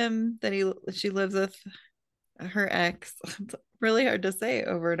tell him that she lives with her ex. It's really hard to say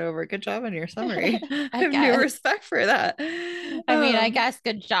over and over. Good job on your summary. I have new respect for that. I mean, I guess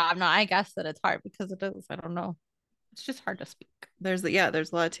good job. No, I guess that it's hard because it is. I don't know. It's just hard to speak. There's a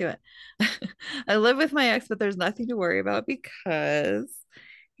lot to it. I live with my ex, but there's nothing to worry about because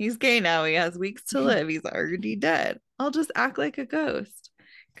he's gay now. He has weeks to live. He's already dead. I'll just act like a ghost.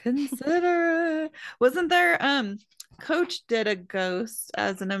 Consider it. Wasn't there Coach did a ghost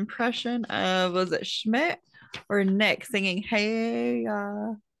as an impression of, was it Schmidt or Nick singing "Hey"?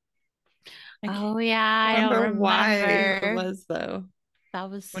 Oh yeah, I don't remember why it was though. That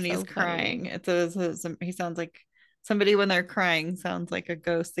was when he's crying. He sounds like somebody when they're crying sounds like a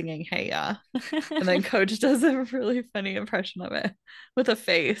ghost singing "Hey Ya," and then Coach does a really funny impression of it with a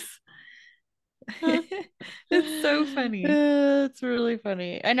face. It's so funny. It's really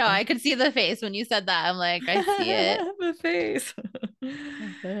funny. I know. I could see the face when you said that. I'm like, I see it. The face.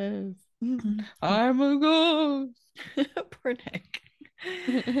 I'm a ghost. Poor Nick.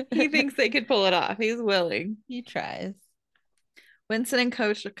 He thinks they could pull it off. He's willing. He tries. Winston and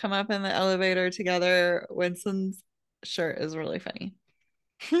Coach come up in the elevator together. Winston's shirt is really funny.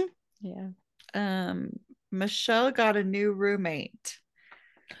 Yeah. Michelle got a new roommate.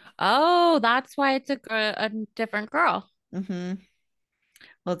 Oh, that's why it's a different girl. Mm-hmm.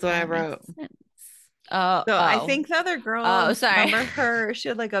 Well, that's what I wrote. I think the other girl. Oh, sorry. Remember her? She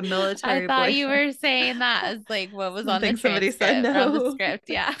had like a military. I thought boyfriend. You were saying that as like what was on the somebody said no. the script.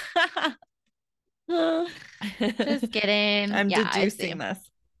 Yeah. Just kidding. I'm deducing this.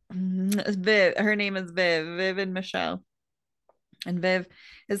 Viv. Her name is Viv. Viv and Michelle. And Viv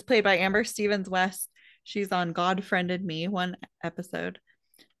is played by Amber Stevens West. She's on God Friended Me, one episode.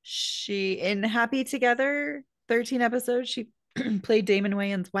 She in Happy Together, 13 episodes. She played Damon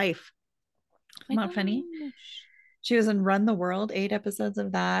Wayans' wife. Not funny. She was in Run the World, 8 episodes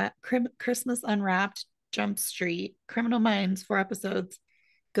of that. Christmas Unwrapped, Jump Street, Criminal Minds, 4 episodes.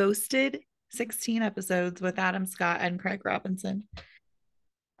 Ghosted, 16 episodes with Adam Scott and Craig Robinson.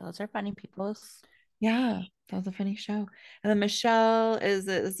 Those are funny people. Yeah, that was a funny show. And then Michelle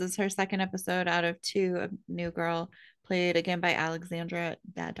this is her second episode out of 2. A new girl, played again by Alexandra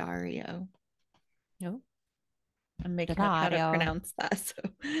Daddario. No. I'm making up how to pronounce that. So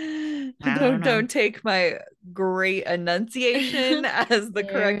don't take my great enunciation as the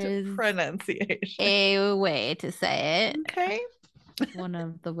correct pronunciation. A way to say it. Okay. One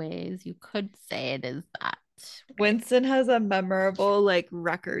of the ways you could say it is that. Winston has a memorable like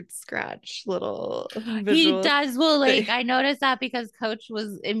record scratch little visual. He does. Well, like I noticed that because Coach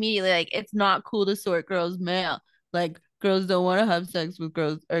was immediately like, it's not cool to sort girls' mail. Like girls don't want to have sex with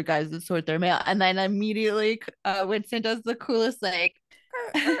girls or guys that sort their mail. And then immediately Winston does the coolest like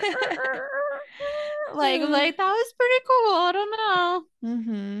like that was pretty cool. I don't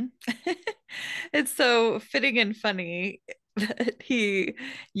know. It's so fitting and funny that he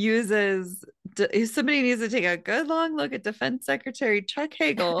uses. Somebody needs to take a good long look at Defense Secretary Chuck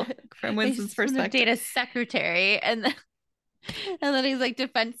Hagel from Winston's perspective. Data secretary, and then he's like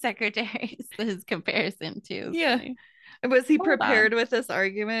Defense Secretary. His comparison too. Yeah. Was he prepared with this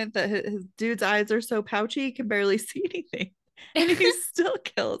argument that his dude's eyes are so pouchy he can barely see anything, and he still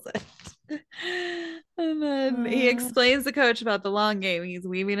kills it? And then he explains to Coach about the long game. He's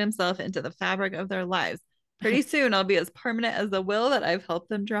weaving himself into the fabric of their lives. Pretty soon I'll be as permanent as the will that I've helped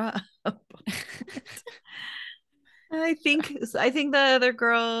them draw up. I think the other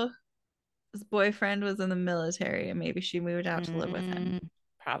girl's boyfriend was in the military and maybe she moved out to live with him.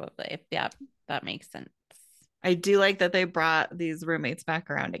 Probably. Yeah, that makes sense. I do like that they brought these roommates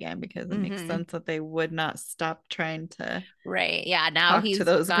back around again because it makes Mhm. sense that they would not stop trying to Right. Yeah. Now talk to he's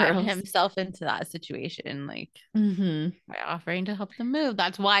those gotten girls. himself into that situation, like Mm-hmm. by offering to help them move.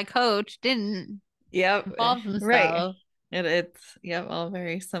 That's why Coach didn't Yep. involve Right. himself. It's yep, all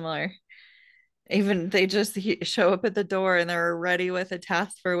very similar. Even they just show up at the door and they're ready with a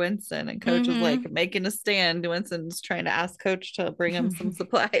task for Winston, and Coach is Mm-hmm. like making a stand. Winston's trying to ask Coach to bring him some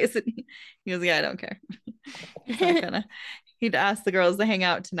supplies, and he goes, "Yeah, I don't care." He's not gonna. He'd ask the girls to hang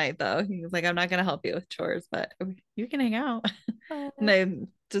out tonight, though. He was like, "I'm not gonna help you with chores, but you can hang out." And they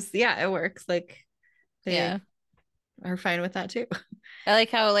just, yeah, it works. Like Yeah. they are fine with that too. I like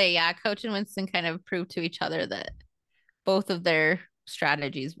how like yeah, Coach and Winston kind of prove to each other that both of their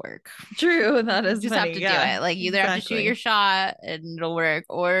strategies work. True, that You is just have funny. to do Yeah, it. Like you either have to shoot your exactly. shot and it'll work,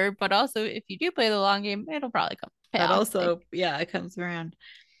 or but also if you do play the long game, it'll probably come pay That off. Like also, yeah, it comes around.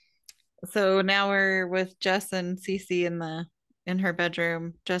 So now we're with Jess and Cece in her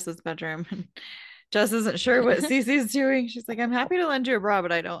bedroom, Jess's bedroom. And Jess isn't sure what Cece's doing. She's like, I'm happy to lend you a bra,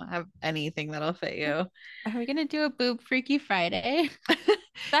 but I don't have anything that'll fit you. are we gonna do a boob freaky Friday?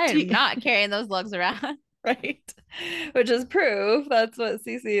 I Do am you- not carrying those lugs around. right? Which is proof. That's what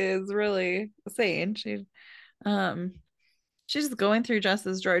Cece is really saying. Um she's just going through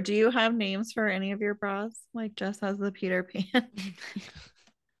Jess's drawer. Do you have names for any of your bras? Like Jess has the Peter Pan.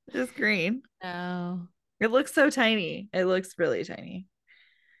 It's green. No, It looks so tiny. It looks really tiny.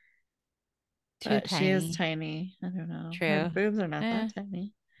 too But she is tiny. tiny. I don't know. Her True. boobs are not Yeah, that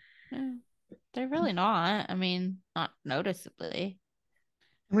tiny. yeah, they're really not. I mean, not noticeably.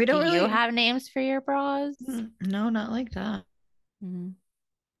 We Do don't you really, have names for your bras? no, not like that. Mm,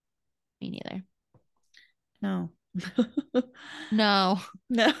 me neither. No. No,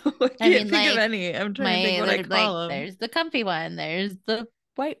 No, I I can't mean think of like any. I'm trying to think my what I like call them. there's the comfy one, there's the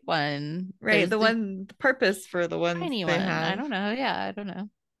white one, Right. there's The the one, the purpose for the ones tiny they one. I have. don't know. Yeah, I don't know.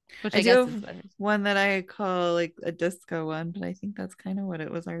 Which I I do guess is have better. one that I call like a disco one, but I think that's kind of what it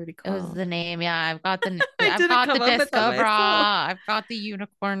was already It was called. the name. Yeah, I I've didn't got the come up with that disco myself. bra. I've got the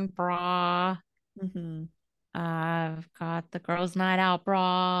unicorn bra. Hmm. I've got the girls' night out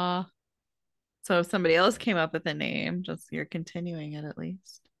bra. So if somebody else came up with a name, just you're continuing it at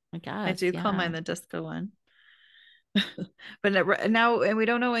least. I I guess, do call yeah. mine the disco one. But now, and we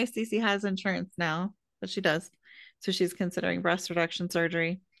don't know why Cece has insurance now, but she does. So she's considering breast reduction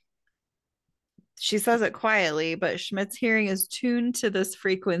surgery. She says it quietly, but Schmidt's hearing is tuned to this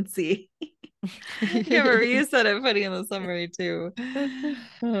frequency. Yeah, Maria said it funny in the summary too.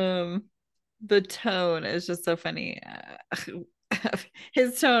 Um, the tone is just so funny.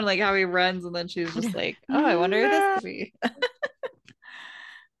 His tone, like how he runs, and then she's just like, "Oh, I wonder who this could be."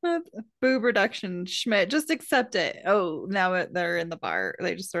 Boob reduction, Schmidt, just accept it. Oh, now they're in the bar.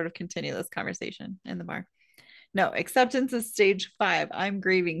 They just sort of continue this conversation in the bar. No, acceptance is stage 5. I'm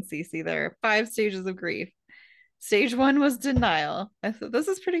grieving, Cece. There are 5 stages of grief. Stage 1 was denial. I thought this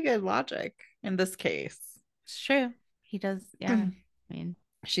is pretty good logic in this case. It's true. He does, yeah. I mean,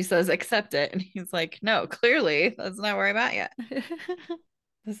 She says, accept it. And he's like, no, clearly that's not where I'm at yet.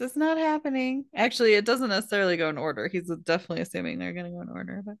 This is not happening. Actually, it doesn't necessarily go in order. He's definitely assuming they're going to go in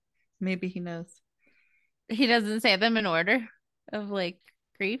order, but maybe he knows. he doesn't say them in order of like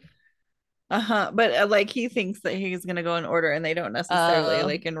grief. Uh-huh. But like he thinks that he's gonna go in order and they don't necessarily Oh,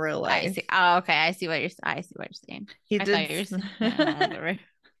 like in real I life. see. Oh, okay. I see what you're saying. He I did thought you were saying, whatever.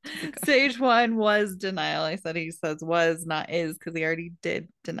 stage 1 was denial. I said he says was not is because he already did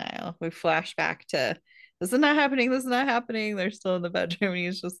denial. We flash back to this is not happening, this is not happening. They're still in the bedroom and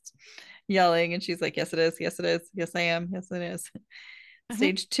he's just yelling and she's like, yes it is, yes it is, yes I am, yes it is. Uh-huh.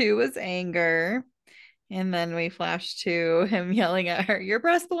 Stage 2 was anger. And then we flash to him yelling at her, your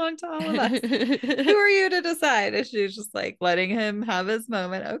breasts belong to all of us. Who are you to decide? And she's just like letting him have his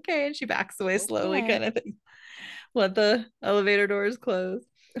moment. Okay. And she backs away slowly, Okay. kind of thing. Let the elevator doors close.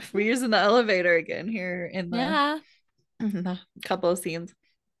 We're using the elevator again here Yeah. in the couple of scenes.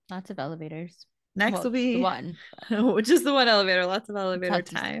 Lots of elevators. Next Well, will the be one. just the one elevator, lots of elevator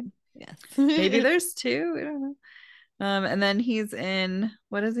Lots of, time. yes. Maybe there's 2. We don't know. And then he's in,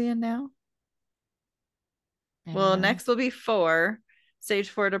 what is he in now? Well, next will be 4, stage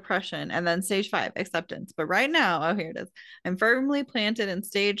 4 depression, and then stage 5 acceptance. But right now, oh, here it is. I'm firmly planted in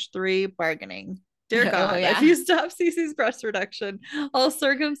stage 3 bargaining. Dear Oh God, if yeah. you stop Cece's breast reduction, I'll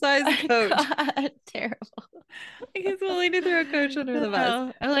circumcise Coach. God, terrible. Like he's willing to throw Coach under the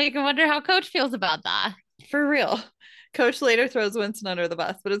bus. I like I wonder how Coach feels about that. For real. Coach later throws Winston under the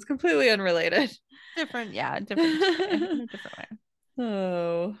bus, but it's completely unrelated. Different, yeah, different way. In a different way.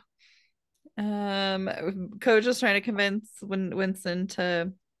 Oh. Coach is trying to convince Winston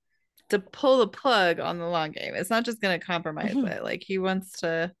to pull the plug on the long game. It's not just going to compromise it. Like he wants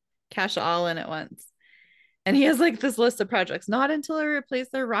to cash all in at once. And he has like this list of projects, not until I replace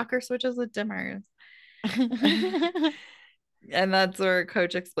their rocker switches with dimmers. And that's where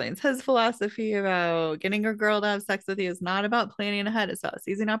Coach explains his philosophy about getting a girl to have sex with you is not about planning ahead. It's about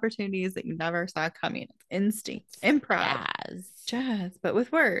seizing opportunities that you never saw coming. It's instinct, improv, jazz, but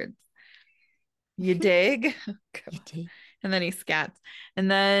with words. You dig? You dig. And then he scats. And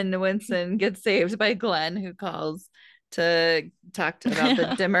then Winston gets saved by Glenn, who calls to talk about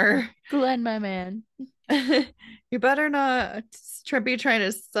the dimmer. Glenn, my man. You better not be trying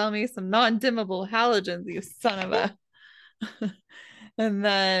to sell me some non-dimmable halogens, you son of a. And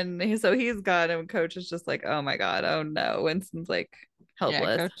then so he's gone, and Coach is just like, oh my god, oh no. Winston's like helpless.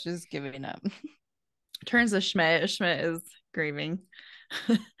 Yeah, Coach is giving up. Turns to Schmidt. Schmidt is grieving.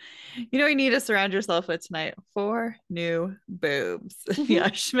 You know, you need to surround yourself with tonight 4 new boobs.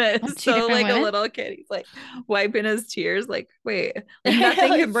 Yeah, Schmidt is so like women. A little kid. He's like wiping his tears, like, wait, like,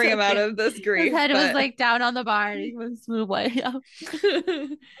 nothing can bring him out of this grief. His head was like down on the bar, and he was smooth white,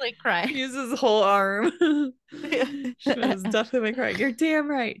 like crying. He uses his whole arm. Schmidt is definitely crying. You're damn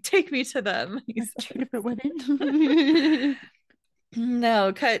right. Take me to them. He's trying to put women.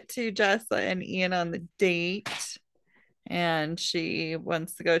 No, cut to Jessa and Ian on the date. And she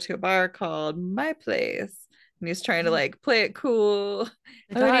wants to go to a bar called My Place. And he's trying to like play it cool.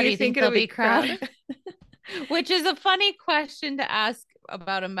 Do you think it'll be crowded? Which is a funny question to ask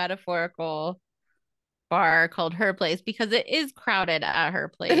about a metaphorical bar called Her Place, because it is crowded at her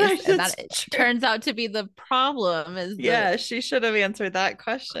place. And that turns out to be the problem. She should have answered that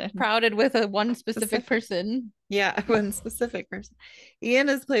question. Crowded with one specific person. Yeah, one specific person. Ian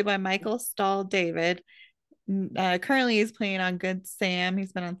is played by Michael Stahl David. Currently he's playing on Good Sam.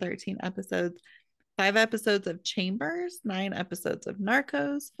 He's been on 13 episodes, 5 episodes of Chambers, 9 episodes of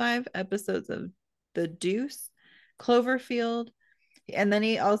Narcos, 5 episodes of The Deuce, Cloverfield, and then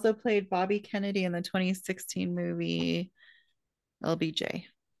he also played Bobby Kennedy in the 2016 movie LBJ.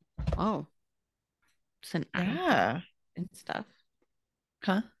 Oh, some and stuff,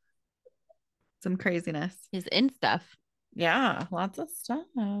 huh? Some craziness. He's in stuff. Yeah, lots of stuff.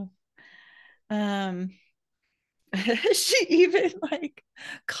 She even like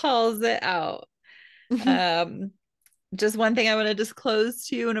calls it out. Just one thing I want to disclose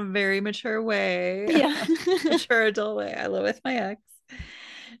to you in a very mature way. Yeah. Mature adult way. I live with my ex.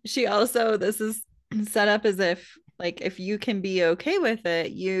 She also, this is set up as if you can be okay with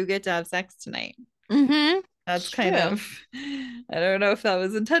it, you get to have sex tonight. That's kind of, I don't know if that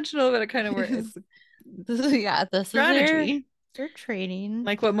was intentional, but it kind of works. This strategy. Is their training.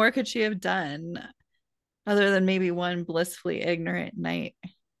 Like, what more could she have done other than maybe one blissfully ignorant night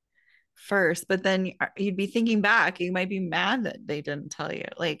first? But then you'd be thinking back, you might be mad that they didn't tell you.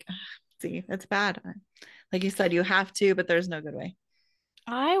 Like, see, it's bad. Like you said, you have to, but there's no good way.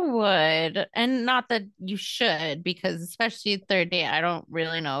 I would, and not that you should, because especially third date, I don't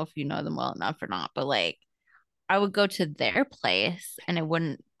really know if you know them well enough or not, but like I would go to their place and it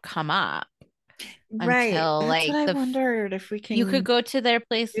wouldn't come up. Right. Until that's like I wondered if we can. You could go to their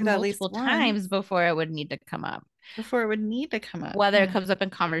place multiple times before it would need to come up. Whether it comes up in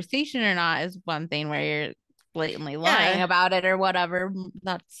conversation or not is one thing, where you're blatantly lying about it or whatever.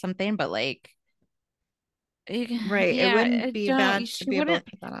 That's something, but like, right. It wouldn't be bad to be able to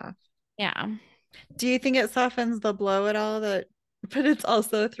put that off. Yeah. Do you think it softens the blow at all but it's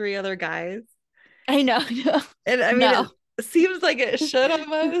also 3 other guys? I know. And I mean, it seems like it should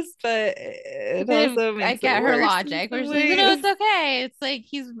almost, but it also makes I get her logic. Where she's like, no, it's okay. It's like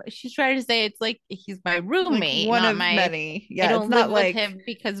she's trying to say it's like he's my roommate, like one of many. Yeah, I don't live with him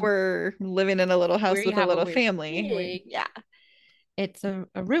because we're living in a little house with a little family. Yeah, it's a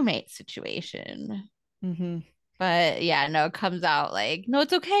roommate situation. But yeah, no, it comes out like, no,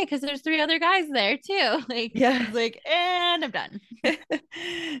 it's okay because there's 3 other guys there too. Like, like, and I'm done.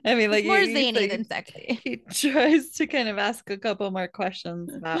 I mean, like, more zany than sexy. He tries to kind of ask a couple more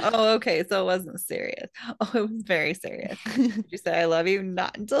questions about, oh, okay, so it wasn't serious. Oh, it was very serious. Did you say I love you?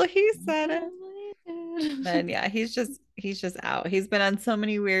 Not until he said it. Then yeah, he's just out. He's been on so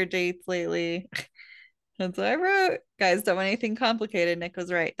many weird dates lately. That's what I wrote. Guys, don't want anything complicated. Nick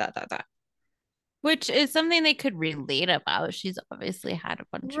was right. Which is something they could relate about. She's obviously had a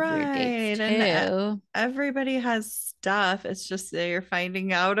bunch of weird dates too. And everybody has stuff. It's just you're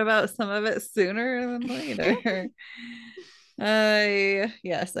finding out about some of it sooner than later.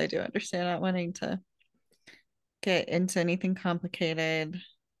 Yes, I do understand not wanting to get into anything complicated.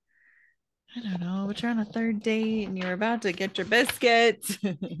 I don't know, but you're on a third date and you're about to get your biscuits.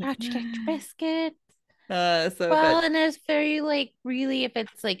 About to get your biscuit. So Well, but and it's very like really if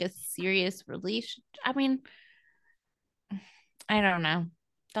it's like a serious relation. I mean, I don't know.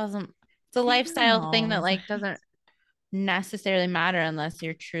 Doesn't it's a who lifestyle thing that knows? like doesn't necessarily matter unless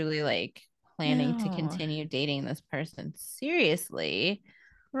you're truly like planning to No. continue dating this person seriously.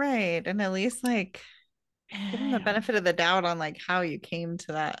 Right. And at least like give them I the don't benefit of the doubt on like how you came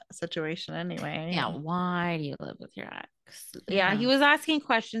to that situation Yeah, anyway. why do you live with your ex? Yeah, Yeah. he was asking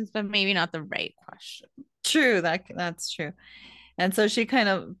questions, but maybe not the right question. True, that's true. And so she kind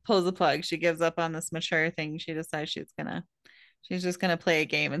of pulls the plug. She gives up on this mature thing. She decides she's just gonna play a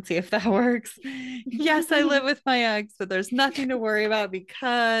game and see if that works. Yes, I live with my ex, but there's nothing to worry about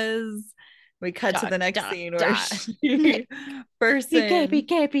because we cut to Dot the next dot scene where dot. she bursts PK in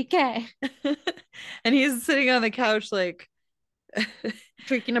PK PK. and he's sitting on the couch like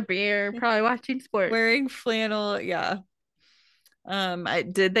Drinking a beer, probably watching sports. wearing flannel. Yeah. I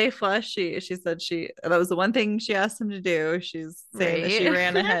did they flush? She said that was the one thing she asked him to do. She's saying that she Right.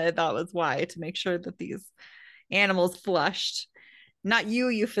 ran ahead. That was why, to make sure that these animals flushed. Not you,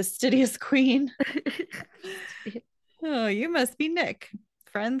 you fastidious queen. Oh, you must be Nick.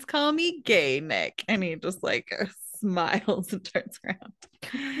 Friends call me gay Nick. And he just like smiles and turns around.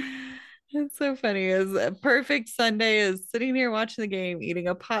 It's so funny. Is a perfect Sunday is sitting here watching the game, eating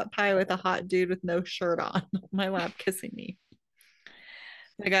a pot pie with a hot dude with no shirt on my lap, kissing me.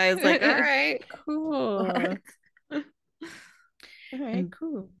 The guy is like, all right, cool. All right, And,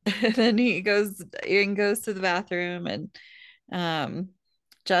 cool. and then Ian goes to the bathroom and um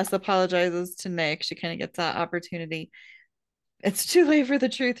Jess apologizes to Nick. She kind of gets that opportunity. It's too late for the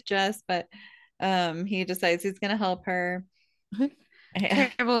truth, Jess, but he decides he's gonna help her.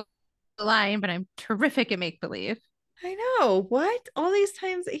 I Terrible lying, but I'm terrific at make believe. know what? All these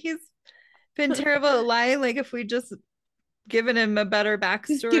times he's been terrible at lying. Like if we just given him a better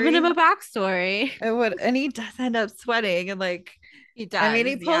Just giving him backstory, a backstory. and he does end up sweating and like He I mean,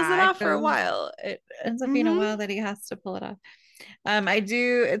 does, he pulls it yeah. It off for a goes. while. It ends up being a Mhm. while that he has to pull it off. I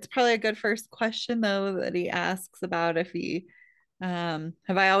do. It's probably a good first question though that he asks about if he, have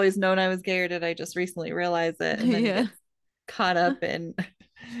I always known I was gay or did I just recently realize it? And then he Yeah. gets caught up in,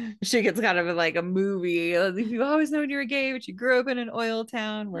 she gets caught up in like a movie. Like, you've always known you were gay, but you grew up in an oil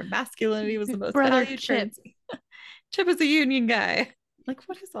town where masculinity was the most Brother valued Chip. currency. Chip is a union guy. Like,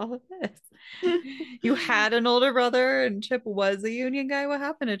 what is all of this? You had an older brother and Chip was a union guy. What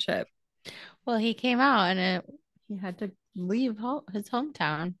happened to Chip? Well, he came out and he had to leave his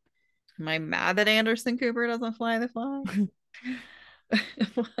hometown. Am I mad that Anderson Cooper doesn't fly the flag?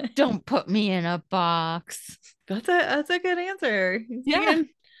 Don't put me in a box. That's a good answer. He's Yeah. being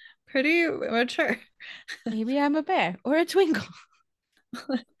pretty mature. Maybe I'm a bear or a twinkle.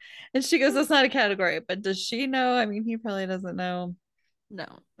 And she goes, that's not a category, but does she know? I mean, he probably doesn't know. No.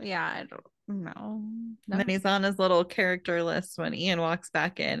 Yeah, I don't know. And then No. he's on his little character list when Ian walks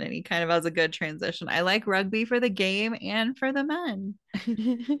back in and he kind of has a good transition. I like rugby for the game and for the men.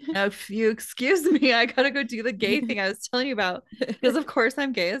 Now, if you excuse me, I gotta go do the gay thing I was telling you about because, of course,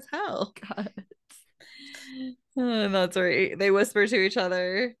 I'm gay as hell. God. And that's right. They whisper to each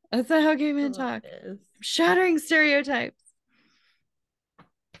other. That's not how gay men talk. Shattering stereotypes.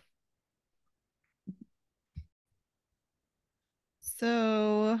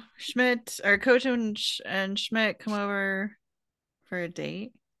 So Schmidt, our coach and Schmidt come over for a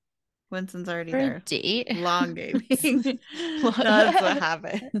date. Winston's already For a there. date. Long gaming. That's what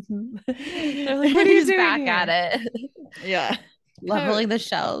happened. They're like, What are you he's doing back here? at it. Yeah. Leveling the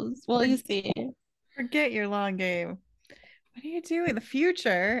shelves. Well, you see. Forget your long game. What are you doing? The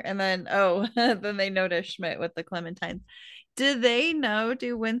future. And then, oh, then they notice Schmidt with the Clementines. Did they know?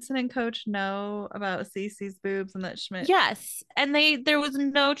 Do Winston and Coach know about Cece's boobs and that Schmidt? Yes. And there was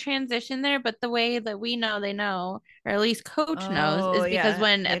no transition there, but the way that we know they know, or at least coach knows, Oh, is because yeah.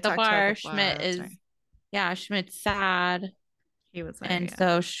 when They at the talked about bar, the bar. Schmidt That's is, right. yeah, Schmidt's sad. He was there. And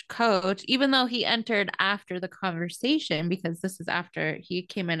Yeah. so coach, even though he entered after the conversation, because this is after he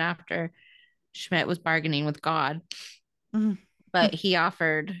came in after Schmidt was bargaining with God, Mhm. but he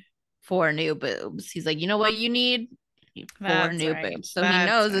offered 4 new boobs. He's like, you know what you need? Four That's new right. boobs. So he That's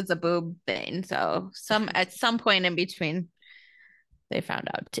knows right. it's a boob thing. So at some point in between, they found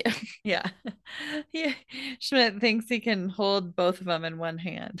out too. Yeah. Yeah. Schmidt thinks he can hold both of them in one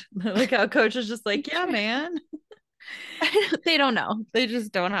hand. Like how Coach is just like, yeah, man. They don't know. They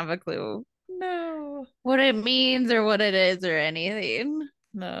just don't have a clue No. what it means or what it is or anything.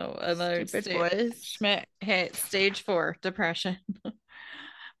 No. Another Stupid boys. Schmidt hit stage 4 depression.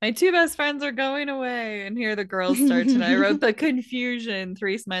 My two best friends are going away. And here the girls start tonight. I wrote the confusion,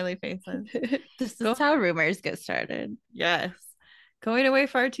 3 smiley faces. This is Go. how rumors get started. Yes. Going away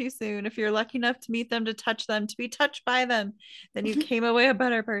far too soon. If you're lucky enough to meet them, to touch them, to be touched by them, then you came away a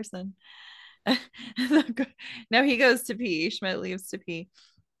better person. Now he goes to pee. Schmidt leaves to pee.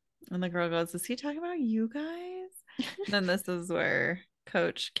 And the girl goes, is he talking about you guys? And then this is where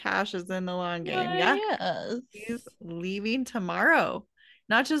Coach cashes in the long game. Yeah. Yes. He's leaving tomorrow.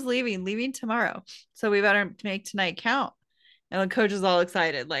 Not just leaving tomorrow. So we better make tonight count. And the coach is all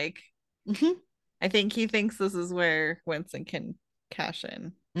excited. Like, I think he thinks this is where Winston can cash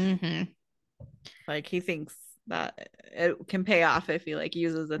in. Like he thinks that it can pay off if he like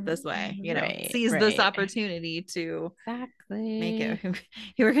uses it this way, you know, sees this opportunity to make it.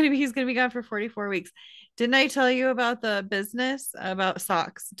 He's gonna be gone for 44 weeks. Didn't I tell you about the business about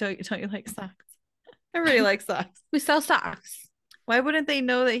socks? Don't you like socks? Everybody likes socks. We sell socks. Why wouldn't they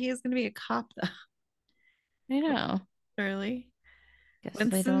know that he's gonna be a cop though? I know. Early.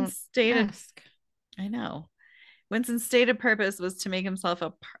 Winston's stated. I know. Winston's stated purpose was to make himself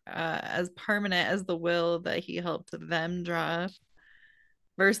as permanent as the will that he helped them draw up,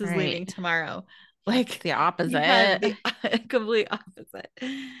 versus leaving tomorrow. Like the opposite. The complete opposite.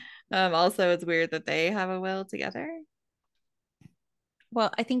 Also, it's weird that they have a will together.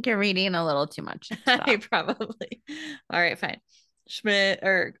 Well, I think you're reading a little too much. Probably. All right, fine. Schmidt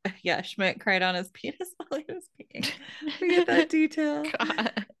cried on his penis while he was peeing. Forget that detail.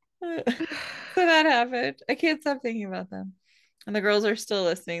 God. So that happened. I can't stop thinking about them. And the girls are still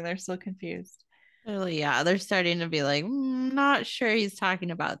listening. They're still confused. Yeah, they're starting to be like, not sure he's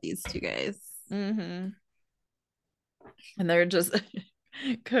talking about these two guys. And they're just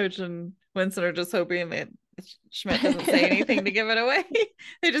Coach and Winston are just hoping that Schmidt doesn't say anything to give it away.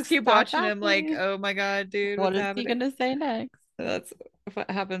 They just keep watching him like, oh my God, dude, what is he gonna say next? That's what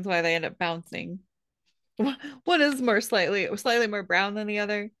happens, why they end up bouncing. One is slightly more brown than the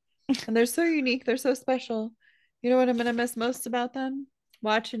other. And they're so unique. They're so special. You know what I'm going to miss most about them?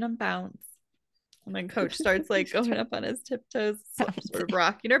 Watching them bounce. And then Coach starts like going up on his tiptoes, sort of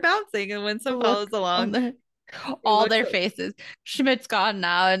rocking or bouncing. And Winston follows along. All their faces. Schmidt's gone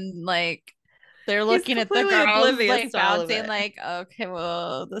now. And like, they're looking at the girls like bouncing like, okay,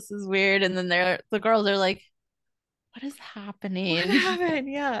 well, this is weird. And then the girls are like, what is happening? What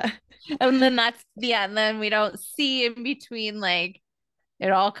happened? Yeah. And then and then we don't see in between like,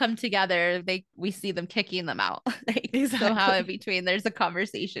 it all come together. We see them kicking them out. Like somehow in between, there's a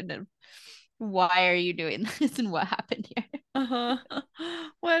conversation of why are you doing this and what happened here?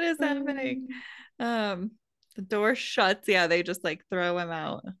 What is happening? The door shuts. Yeah, they just like throw him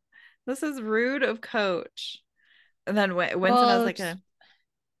out. This is rude of Coach. And then Winston has like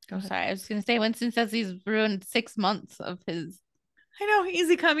I'm sorry, I was gonna say Winston says he's ruined 6 months of his. I know,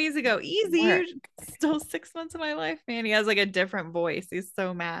 easy come, easy go. Easy. Still 6 months of my life, man. He has like a different voice. He's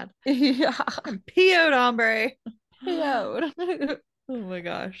so mad. Yeah. P.O.'d, hombre. P.O.'d. Oh my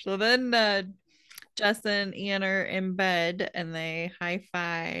gosh. So then Jess and Ian are in bed and they high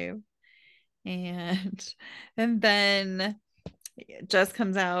five. And then Jess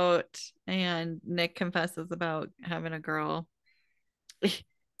comes out and Nick confesses about having a girl.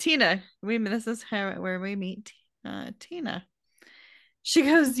 Tina. This is where we meet Tina. She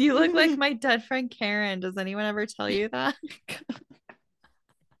goes, you look like my dead friend Karen. Does anyone ever tell you that?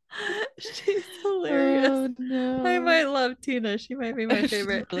 She's hilarious. Oh, no. I might love Tina. She might be my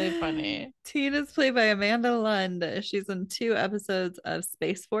favorite. She's really funny. Tina's played by Amanda Lund. She's in 2 episodes of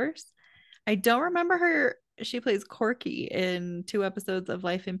Space Force. I don't remember her. She plays Corky in 2 episodes of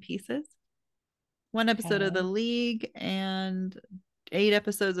Life in Pieces, 1 episode of The League, and 8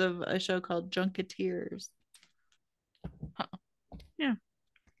 episodes of a show called Junketeers. Yeah.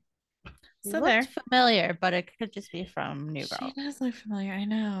 So they're familiar, but it could just be from New Girl. She does look familiar. I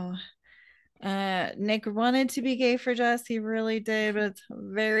know. Nick wanted to be gay for Jess. He really did, but it's a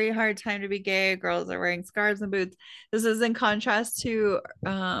very hard time to be gay. Girls are wearing scarves and boots. This is in contrast to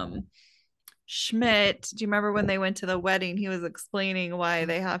Schmidt. Do you remember when they went to the wedding? He was explaining why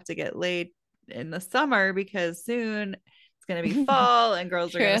they have to get laid in the summer because soon it's going to be fall and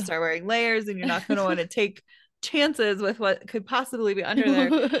girls are going to start wearing layers and you're not going to want to take chances with what could possibly be under there.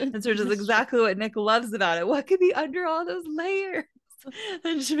 And so just exactly what Nick loves about it. What could be under all those layers?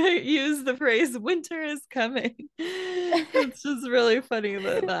 And Schmidt used the phrase "winter is coming." It's just really funny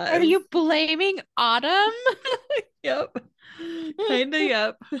that. Are you blaming autumn? Yep. Kinda.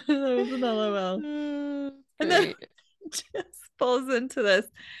 Yep. That was an LOL. And then just falls into this.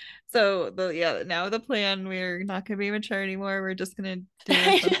 So now the plan, we're not gonna be mature anymore. We're just gonna do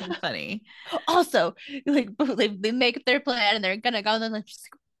something funny. Also, like they make their plan and they're gonna go, and then they're just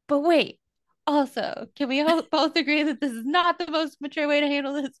like, But wait, also, can we both agree that this is not the most mature way to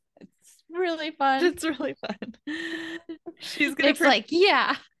handle this? It's really fun. It's really fun. She's gonna Nick's like,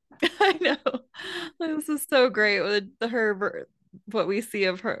 yeah. I know. This is so great with her what we see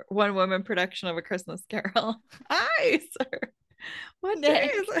of her one woman production of A Christmas Carol. Hi, sir. What day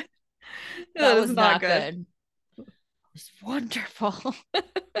Nick, is it? that Is was not good. It's wonderful. That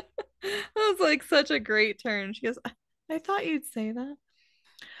was like such a great turn. She goes, I thought you'd say that.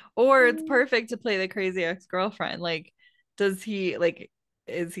 Or it's perfect to play the crazy ex-girlfriend. Like, does he like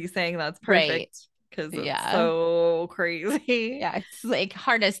is he saying that's Right. perfect? Because it's Yeah. so crazy. Yeah. It's like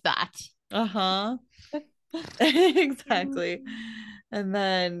hard as that. Uh-huh. Exactly. And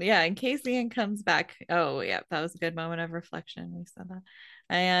then yeah, and Casey comes back. Oh yeah, that was a good moment of reflection. We said that.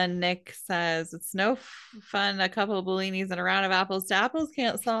 And Nick says it's no fun. A couple of bellinis and a round of apples to apples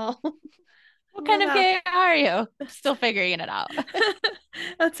can't solve. What kind of gay are you? Still figuring it out.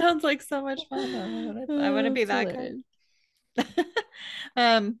 That sounds like so much fun. I want to be that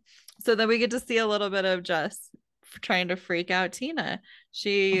guy. So then we get to see a little bit of Jess trying to freak out Tina.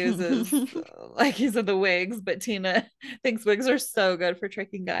 She uses like you said the wigs, but Tina thinks wigs are so good for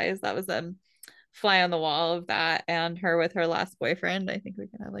tricking guys. That was fly on the wall of that and her with her last boyfriend. I think we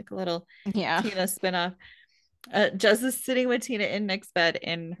can have like a little Tina spin-off. Jess is sitting with Tina in Nick's bed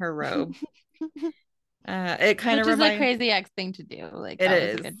in her robe. It kind of reminds a crazy ex thing to do. Like it that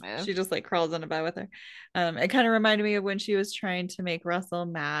is. Was a good move. She just like crawls into bed with her. It kind of reminded me of when she was trying to make Russell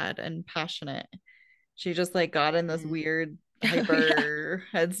mad and passionate. She just like got in this weird hyper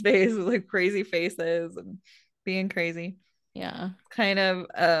headspace with like crazy faces and being crazy. Yeah. Kind of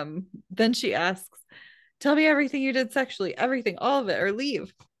then she asks, tell me everything you did sexually, everything, all of it, or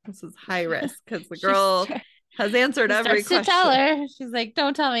leave. This is high risk because the girl has answered every question. To tell her, she's like,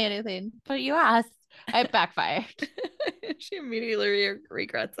 don't tell me anything, but you asked. I backfired. She immediately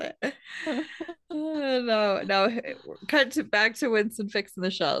regrets it. No, cut back to Winston fixing the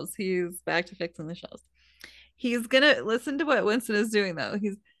shelves. He's back to fixing the shelves. He's gonna listen to what Winston is doing though.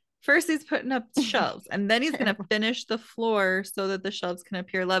 He's putting up shelves and then he's gonna finish the floor so that the shelves can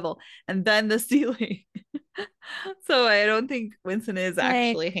appear level and then the ceiling. So I don't think Winston is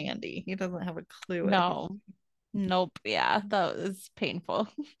actually handy. He doesn't have a clue. Nope. Yeah, that was painful.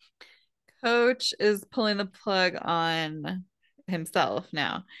 Coach is pulling the plug on himself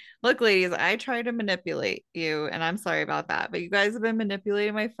now. Look, ladies, I try to manipulate you, and I'm sorry about that, but you guys have been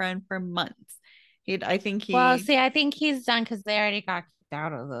manipulating my friend for months. I think he's done because they already got kicked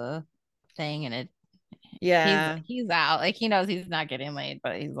out of the thing, and he's out. Like he knows he's not getting laid,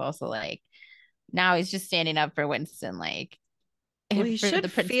 but he's also like now he's just standing up for Winston. Like, well, he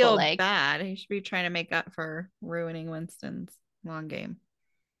should feel bad. He should be trying to make up for ruining Winston's long game.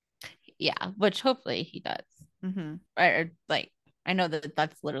 Yeah, which hopefully he does. Mm-hmm. Or like, I know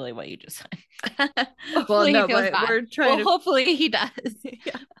that's literally what you just said. Well, no, but we're trying to. Hopefully he does.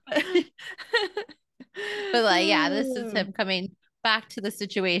 But like, yeah, this is him coming back to the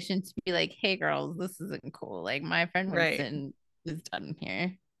situation to be like, hey, girls, this isn't cool. Like, my friend Winston is done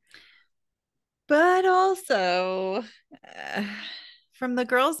here. But also, from the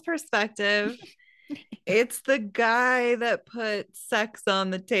girl's perspective, it's the guy that put sex on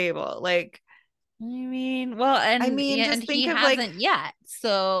the table. Like, I mean, well, and just think he hasn't yet.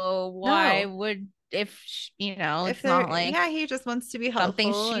 So why would it's not like he just wants to be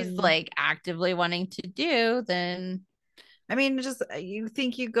helpful. Something she's like actively wanting to do, then I mean, just you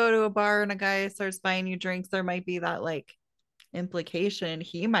think you go to a bar and a guy starts buying you drinks, there might be that like implication.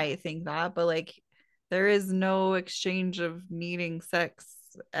 He might think that, but like there is no exchange of needing sex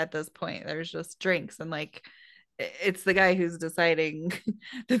at this point. There's just drinks and like it's the guy who's deciding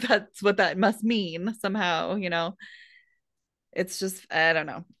that that's what that must mean somehow, it's just I don't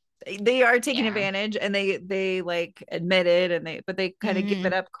know, they are taking advantage and they like admit it and they kind of give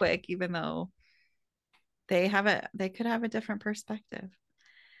it up quick even though they could have a different perspective.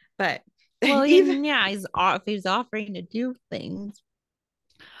 But well, he's offering to do things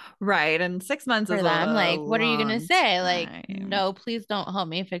right, and 6 months for them. Like, what are you gonna say? Time. Like, no, please don't help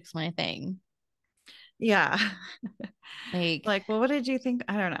me fix my thing. Yeah. Like, well, what did you think?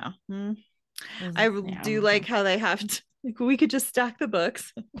 I don't know. I do like how they have to, like, we could just stack the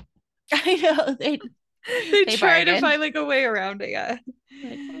books. I know they try to find like a way around it. Yeah,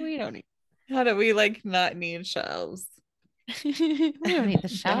 like, we don't need. How do we like not need shelves? We don't need the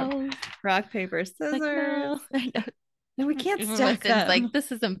shelves. Rock, paper, scissors. Like, no, we can't stack them. Like,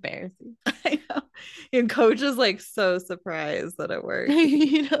 this is embarrassing. I know. And Coach is like so surprised that it worked.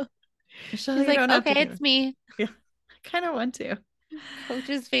 Michelle, he's like, okay, it's me. Yeah, I kind of want to.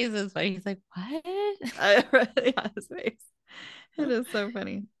 Coach's face is funny. He's like, what? I really his face. It is so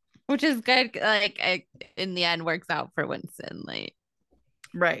funny. which is good. Like in the end, works out for Winston. Like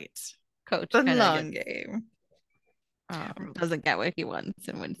Right. coach The kind of long gets game. doesn't get what he wants,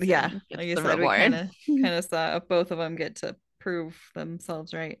 and Yeah, Winston gets like you the said, we kind reward. of kind of saw both of them get to prove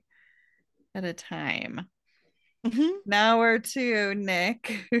themselves right at a time. Mhm. Now we're to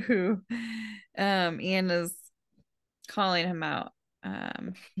Nick, who Ian is calling him out.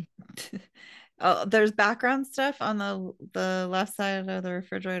 Um oh, there's background stuff on the left side of the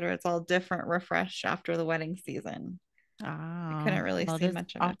refrigerator. It's all different, refresh after the wedding season. I couldn't Oh, really well, it see is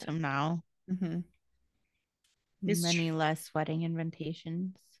much of it. autumn now. Mm-hmm. Many less wedding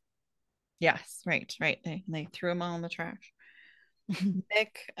invitations. Yes, right, right. They threw them all in the trash.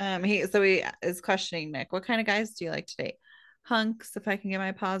 Nick, he is questioning Nick. What kind of guys do you like to date? Hunks, if I can get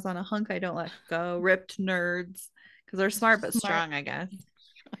my paws on a hunk, I don't let go. Ripped nerds, because they're smart but Smart. strong, I guess.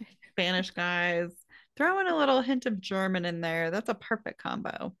 Spanish guys. Throw in a little hint of German in there. That's a perfect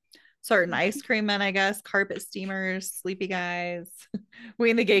combo. Certain ice cream men, I guess. Carpet steamers, sleepy guys.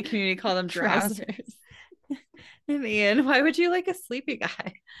 We in the gay community call them drowsers. Trousers. And Ian, why would you like a sleepy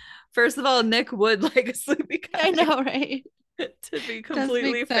guy? First of all, Nick would like a sleepy guy. I know, right? To be Does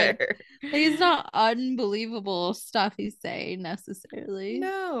completely make sense. fair. He's not unbelievable stuff he's saying necessarily.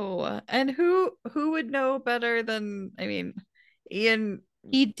 No. And who would know better than, I mean, Ian,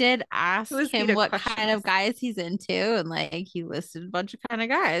 He did who ask is he him to what question kind of us? guys he's into, and like he listed a bunch of kind of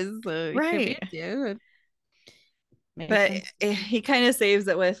guys he could be Right. into. It makes But sense. he kind of saves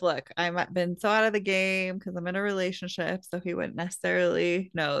it with, look, I've been so out of the game because I'm in a relationship, so he wouldn't necessarily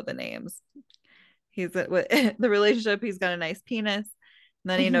know the names. He's with the relationship, he's got a nice penis. And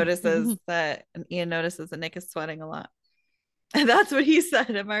then he notices that, and Ian notices that Nick is sweating a lot. And that's what he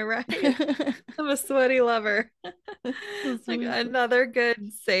said. Am I right? I'm a sweaty lover. Like another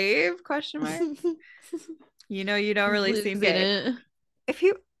good save? Question mark. You don't really seem Losing gay. it. If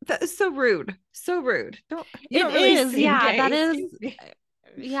you That is so rude. So rude. You It don't really is, seem yeah. gay. That is, Excuse me.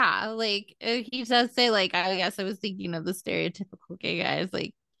 yeah. Like he does say, like I guess I was thinking of the stereotypical gay guys.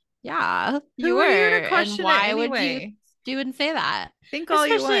 Like, yeah, you Who were, are you to and question it why would you anyway? do and say that? Think all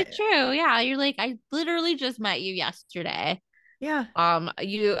you Especially want. true, yeah. You're like, I literally just met you yesterday. Yeah.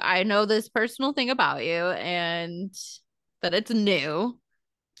 I know this personal thing about you, and that it's new.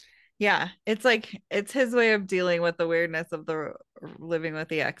 Yeah. It's like it's his way of dealing with the weirdness of the living with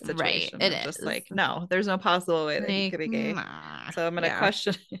the ex Right, situation. Of it just is. like, no, there's no possible way that he Like, could be gay. nah. So I'm gonna Yeah,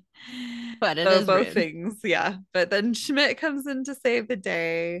 question it. but it So is both rude. things, yeah. But then Schmidt comes in to save the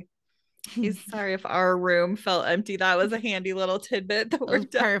day. He's sorry if our room felt empty. That was a handy little tidbit that It was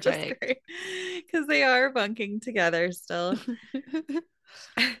worked out just perfect. great because they are bunking together still.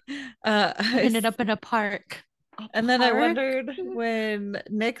 Uh, Ended up in a park. A and then I park? wondered when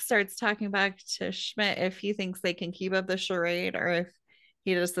Nick starts talking back to Schmidt if he thinks they can keep up the charade or if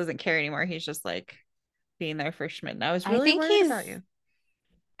he just doesn't care anymore. He's just like being there for Schmidt. And I was I really think worried he's about you.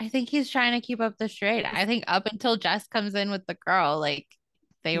 I think he's trying to keep up the charade. I think up until Jess comes in with the girl, like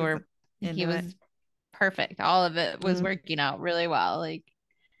they He was were he into it. was perfect. All of it was Mm, working out really well. Like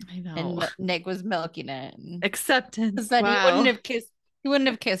I know. and Nick was milking it. Acceptance. Then Wow. he wouldn't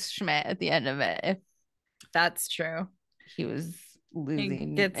have kissed Schmidt at the end of it if That's true. he was He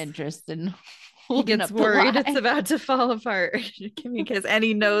losing gets interest in he holding gets up the worried it's lie. about to fall apart. Give me a kiss. And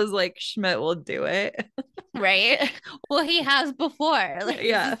he knows like Schmidt will do it. Right? Well, he has before. Like this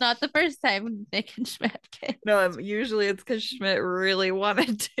Yeah. is not the first time Nick and Schmidt kissed. No, usually it's because Schmidt really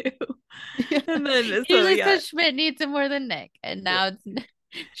wanted to. Yeah. And then so Usually yeah. because Schmidt needs it more than Nick. And now it's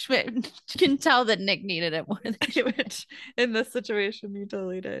Schmidt can tell that Nick needed it more than Schmidt. Which in this situation you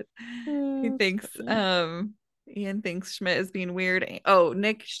totally did. He Oh, thinks funny. Ian thinks Schmidt is being weird. Oh,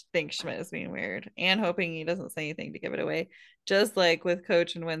 Nick thinks Schmidt is being weird and hoping he doesn't say anything to give it away. Just like with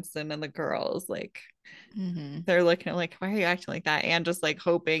Coach and Winston and the girls, like Mhm. they're looking like, why are you acting like that? And just like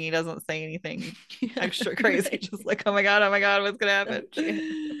hoping he doesn't say anything extra crazy. Right. Just like, oh my God, what's gonna happen?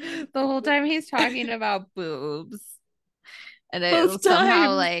 The whole time he's talking about boobs. And Both it somehow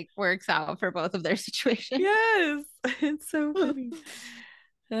times. like works out for both of their situations. Yes. It's so funny.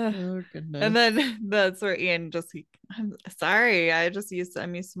 Oh And goodness. then that's where Ian I'm sorry, I'm used to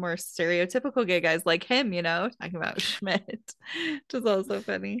more stereotypical gay guys like him, talking about Schmidt, which is also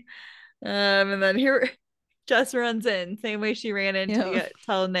funny. And then here Jess runs in, same way she ran in Yeah.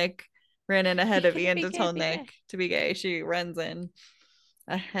 tell Nick, ran in ahead of Ian Be to gay, tell be gay. Nick to be gay. She runs in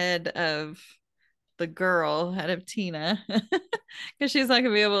ahead of the girl, ahead of Tina, because she's not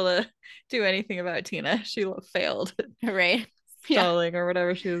gonna be able to do anything about Tina. She failed Right. Yeah. stalling or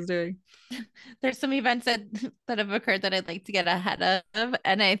whatever she was doing. There's some events that have occurred that I'd like to get ahead of.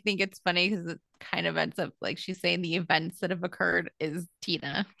 And I think it's funny because kind of ends up like she's saying the events that have occurred is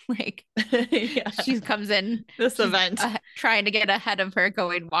Tina. Like Yeah. she comes in This she's, event. trying to get ahead of her,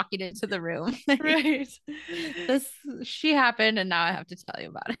 walking into the room. Right. This she happened, and now I have to tell you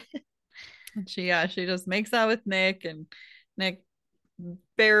about it. And she just makes out with Nick, and Nick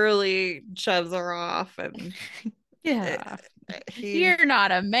barely shoves her off, and Yeah, he you're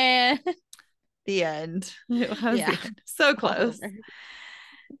not a man. the end. It was Yeah, the end. So close.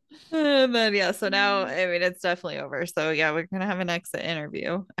 And then yeah, so now I mean it's definitely over. So yeah, we're gonna have an exit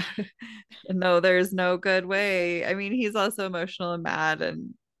interview. No, there's no good way. I mean, he's also emotional and mad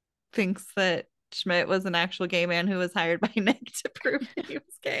and thinks that Schmidt was an actual gay man who was hired by Nick to prove that he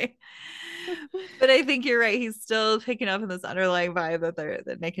was gay. But I think you're right. He's still picking up in this underlying vibe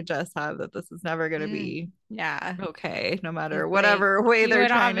that Nick and Jess have, that this is never gonna be Yeah, okay, no matter he's whatever like, way you they're would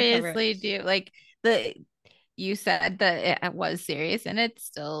trying to cover obviously it. do like the you said that it was serious, and it's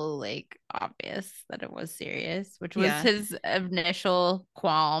still like obvious that it was serious, which was Yeah. his initial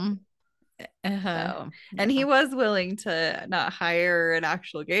qualm. Uh-huh. So And he yeah. was willing to not hire an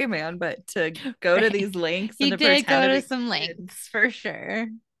actual gay man, but to go to Right. these lengths and He to did pretend go to to be some kids. lengths for sure.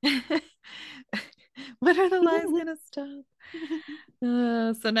 When are the lies gonna stop?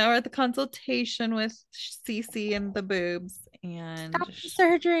 So now we're at the consultation with Cece and the boobs, and Stop the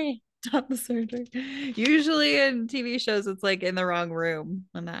surgery. stop the surgery. Usually in TV shows, it's like in the wrong room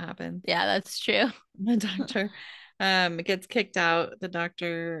when that happens. Yeah, that's true. The doctor gets kicked out. The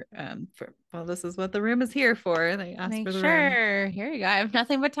doctor for, well, this is what the room is here for. They asked Like, for the room. sure, here you go. I have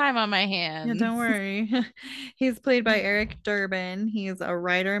nothing but time on my Yeah, don't hands. worry. He's played by Eric Durbin. He's a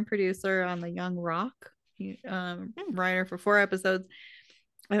writer and producer on The Young Rock. He writer for 4 episodes.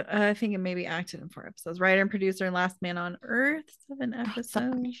 I think it maybe acted in 4 episodes. Writer and producer in Last Man on Earth, 7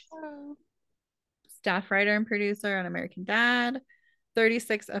 episodes. Staff writer and producer on American Dad.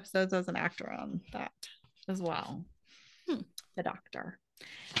 36 episodes as an actor on that as well. The doctor.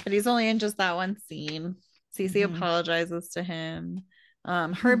 But he's only in just that one scene. Cece apologizes to him.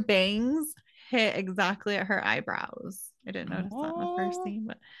 Her bangs hit exactly at her eyebrows. I didn't notice that in the first scene,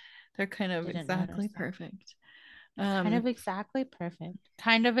 but they're kind of exactly perfect. Kind of exactly perfect.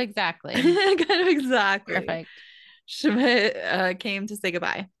 Kind of exactly. Kind of exactly. Perfect. Schmidt came to say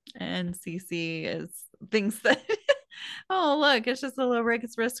goodbye, and Cece thinks that oh look, it's just a low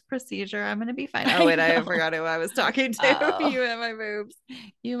risk procedure. I'm gonna be fine. Oh wait, I forgot who I was talking to. Oh. You and my boobs.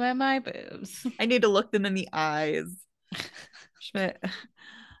 You and my boobs. I need to look them in the eyes. Schmidt,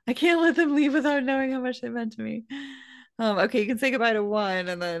 I can't let them leave without knowing how much they meant to me. Okay, you can say goodbye to one,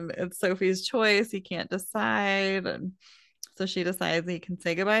 and then it's Sophie's choice. He can't decide, and so she decides he can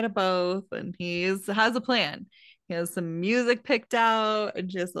say goodbye to both, and he has a plan. He has some music picked out, and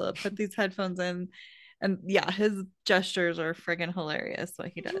just put these headphones in. And yeah, his gestures are friggin' hilarious.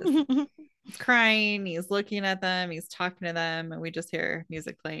 What he does. He's crying, he's looking at them, he's talking to them, and we just hear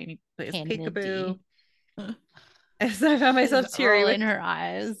music playing. He plays peekaboo. So I found myself teary in her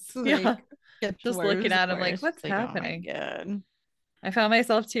eyes. Yeah. Like, just looking at him like, what's like, happening? Oh my God. I found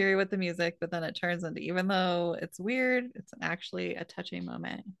myself teary with the music, but then it turns into, even though it's weird, it's actually a touching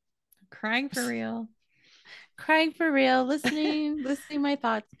moment. I'm crying for real. Crying for real, listening my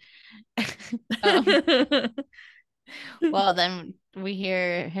thoughts. Well, then we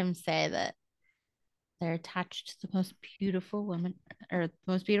hear him say that they're attached to the most beautiful woman or the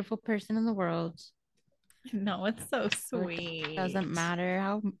most beautiful person in the world. No, it's so sweet. It doesn't matter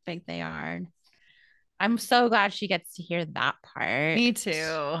how big they are. I'm so glad she gets to hear that part. Me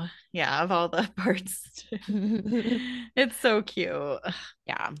too. Yeah, of all the parts. It's so cute.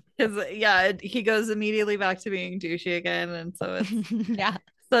 Yeah. Because yeah, he goes immediately back to being douchey again. And so it's yeah.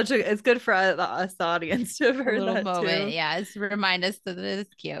 It's good for us, the audience, to have heard that moment. too. Yeah, it's remind us that it is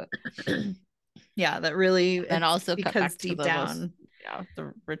cute. Yeah, that really, and also because deep down,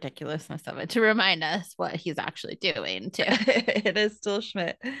 the ridiculousness of it to remind us what he's actually doing too. It is still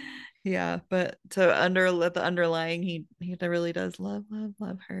Schmidt. Yeah, but let the underlying, he really does love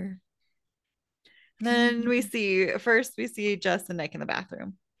her. And then we see Jess and Nick in the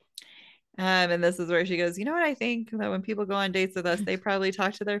bathroom. And this is where she goes, you know what, I think that when people go on dates with us, they probably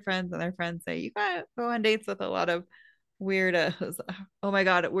talk to their friends, and their friends say, you gotta go on dates with a lot of weirdos. Oh my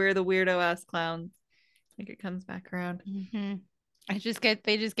God, we're the weirdo ass clowns. Like, it comes back around. They just get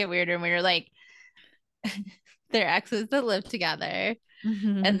weirder and weirder. Like their exes that live together,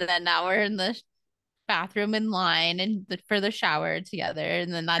 and then now we're in the bathroom in line and for the shower together,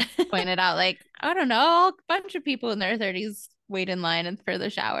 and then that's pointed out like, I don't know, a bunch of people in their 30s wait in line and for the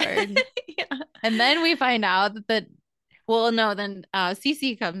shower. Yeah. And then we find out that then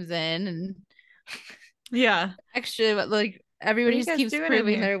Cece comes in and yeah, actually like everybody you just guys keeps doing in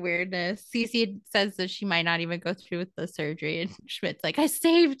proving here? their weirdness. Cece says that she might not even go through with the surgery, and Schmidt's like, "I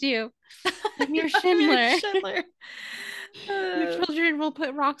saved you. I'm your Schindler. Schindler. Your children will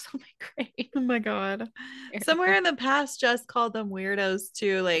put rocks on my grave." Oh my God. Somewhere in the past, Jess called them weirdos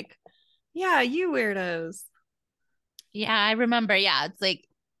too. Like, yeah, you weirdos. Yeah, I remember. Yeah, it's like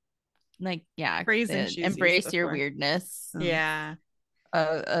yeah, Phrasing she's used embrace your before. weirdness. Yeah.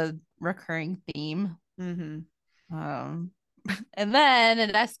 A recurring theme. Mm-hmm. Um, and then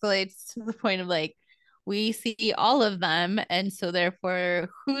it escalates to the point of like, we see all of them, and so therefore,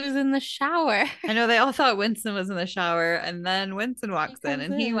 who's in the shower? I know they all thought Winston was in the shower, and then Winston He walks in comes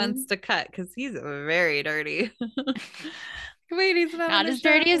and he wants in. to cut because he's very dirty. Wait, he's not in Not the as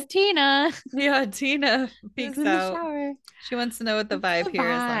dirty shower. as Tina. Yeah, Tina Who's peeks in the out. shower? She wants to know what the What's vibe the here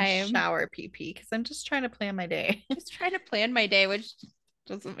is on vibe? shower pee pee because I'm just trying to plan my day. Just trying to plan my day, which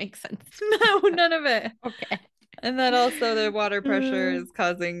doesn't make sense. No, none of it. Okay. And then also the water pressure is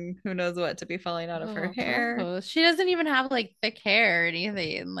causing who knows what to be falling out of her hair. Oh, she doesn't even have like thick hair or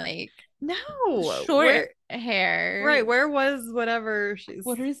anything, like No, short hair. right, where was whatever she's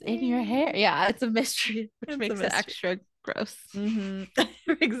What is in your hair? Yeah, it's a mystery, which It's a makes it mystery. extra gross.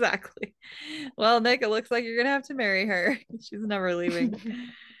 Exactly. Well, Nick, it looks like you're gonna have to marry her. She's never leaving.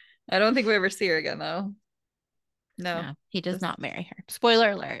 I don't think we ever see her again though. No. No, he does Just not marry her.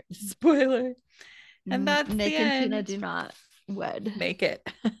 Spoiler alert. spoiler. And that's Nick the and end. Tina do not wed. Make it.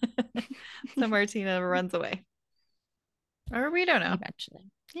 So Martina runs away. Or we don't know. Eventually.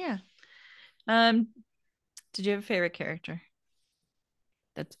 Yeah. Did you have a favorite character?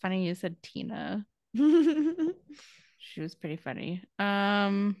 That's funny you said Tina. Mm-hmm. She was pretty funny.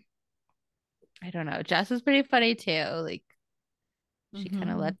 I don't know. Jess was pretty funny too. Like she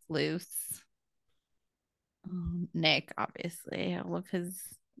kind of lets loose. Nick, obviously. I love his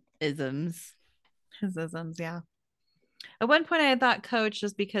isms. His isms, yeah. At one point I had thought Coach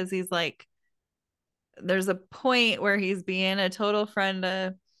just because he's like there's a point where he's being a total friend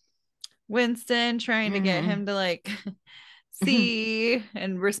to Winston, trying to get him to like see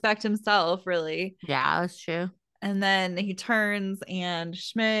and respect himself, really. Yeah, that's true. And then he turns and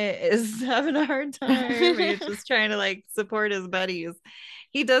Schmidt is having a hard time. He's just trying to like support his buddies.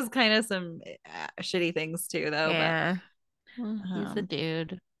 He does kind of some shitty things too, though. Yeah. But He's a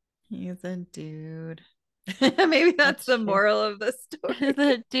dude. He's a dude. Maybe that's the true. moral of the story.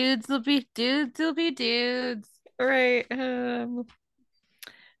 The dudes will be dudes will be dudes. Right. I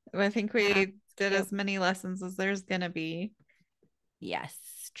think we did as many lessons as there's gonna be. Yes,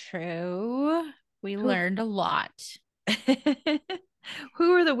 true. We learned a lot.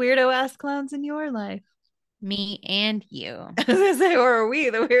 Who are the weirdo ass clowns in your life? Me and you. I was gonna say, or are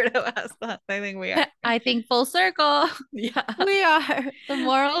we the weirdo ass clowns? I think we are. I think full circle. Yeah. We are. The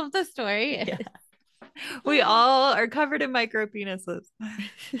moral of the story is we all are covered in micro penises.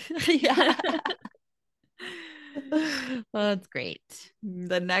 yeah. Well, that's great.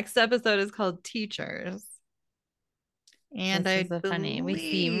 The next episode is called Teachers. And this is funny. We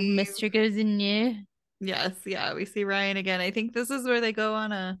see Mr. Goes in you. Yes, yeah, we see Ryan again. I think this is where they go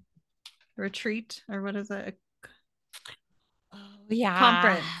on a retreat, or what is it? Oh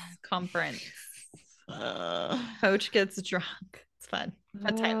yeah, conference. Coach gets drunk. It's fun.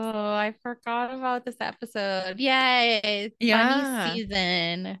 Oh, I forgot about this episode. Yay! Yeah. Funny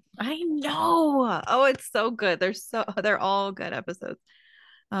season. I know. Oh, it's so good. They're all good episodes.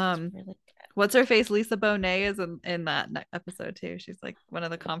 Really good. What's her face? Lisa Bonet is in that episode too. She's like one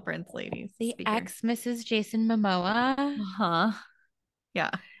of the conference ladies. The ex Mrs. Jason Momoa. Yeah.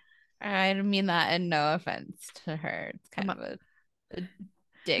 I mean that in no offense to her. It's kind of a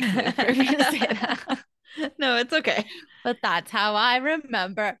dick move for me to say that. No, it's okay. But that's how I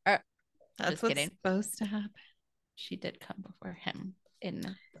remember her. That's what's supposed to happen. She did come before him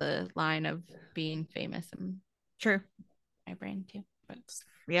in the line of being famous and true. My brain too. But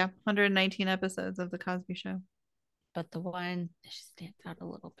yeah, 119 episodes of the Cosby Show. But the one that stands out a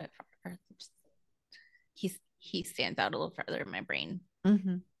little bit farther. He stands out a little further in my brain.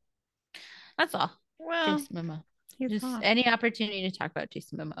 Mm-hmm. That's all. Well, Jason Momoa. Just any opportunity to talk about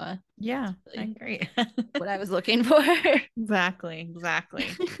Jason Momoa. Yeah, really I agree. What I was looking for. Exactly.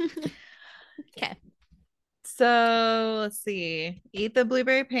 Okay. So let's see. Eat the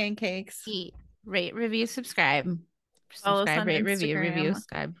blueberry pancakes. Eat, rate, review, subscribe. Follow us on rate, Instagram. review,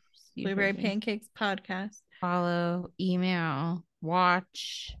 subscribe. Blueberry Pancakes podcast. Follow, email,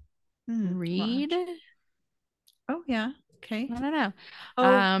 watch, read. Watch. Oh yeah. Okay. I don't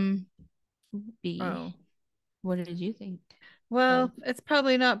know. What did you think? Well, it's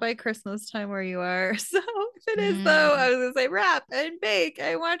probably not by Christmas time where you are. So if it is though, I was gonna say wrap and bake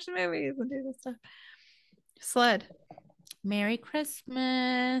and watch movies and do this stuff. Sled. Merry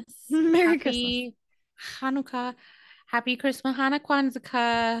Christmas. Merry Christmas. Happy Hanukkah. Happy Christmas, Hanukkah,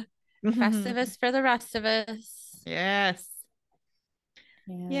 Kwanzaa. Festivus for the rest of us. Yes.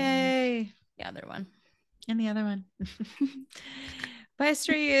 And Yay. the other one. And the other one. Bye,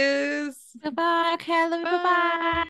 Streus. Bye-bye, Kelly. Bye. Bye-bye.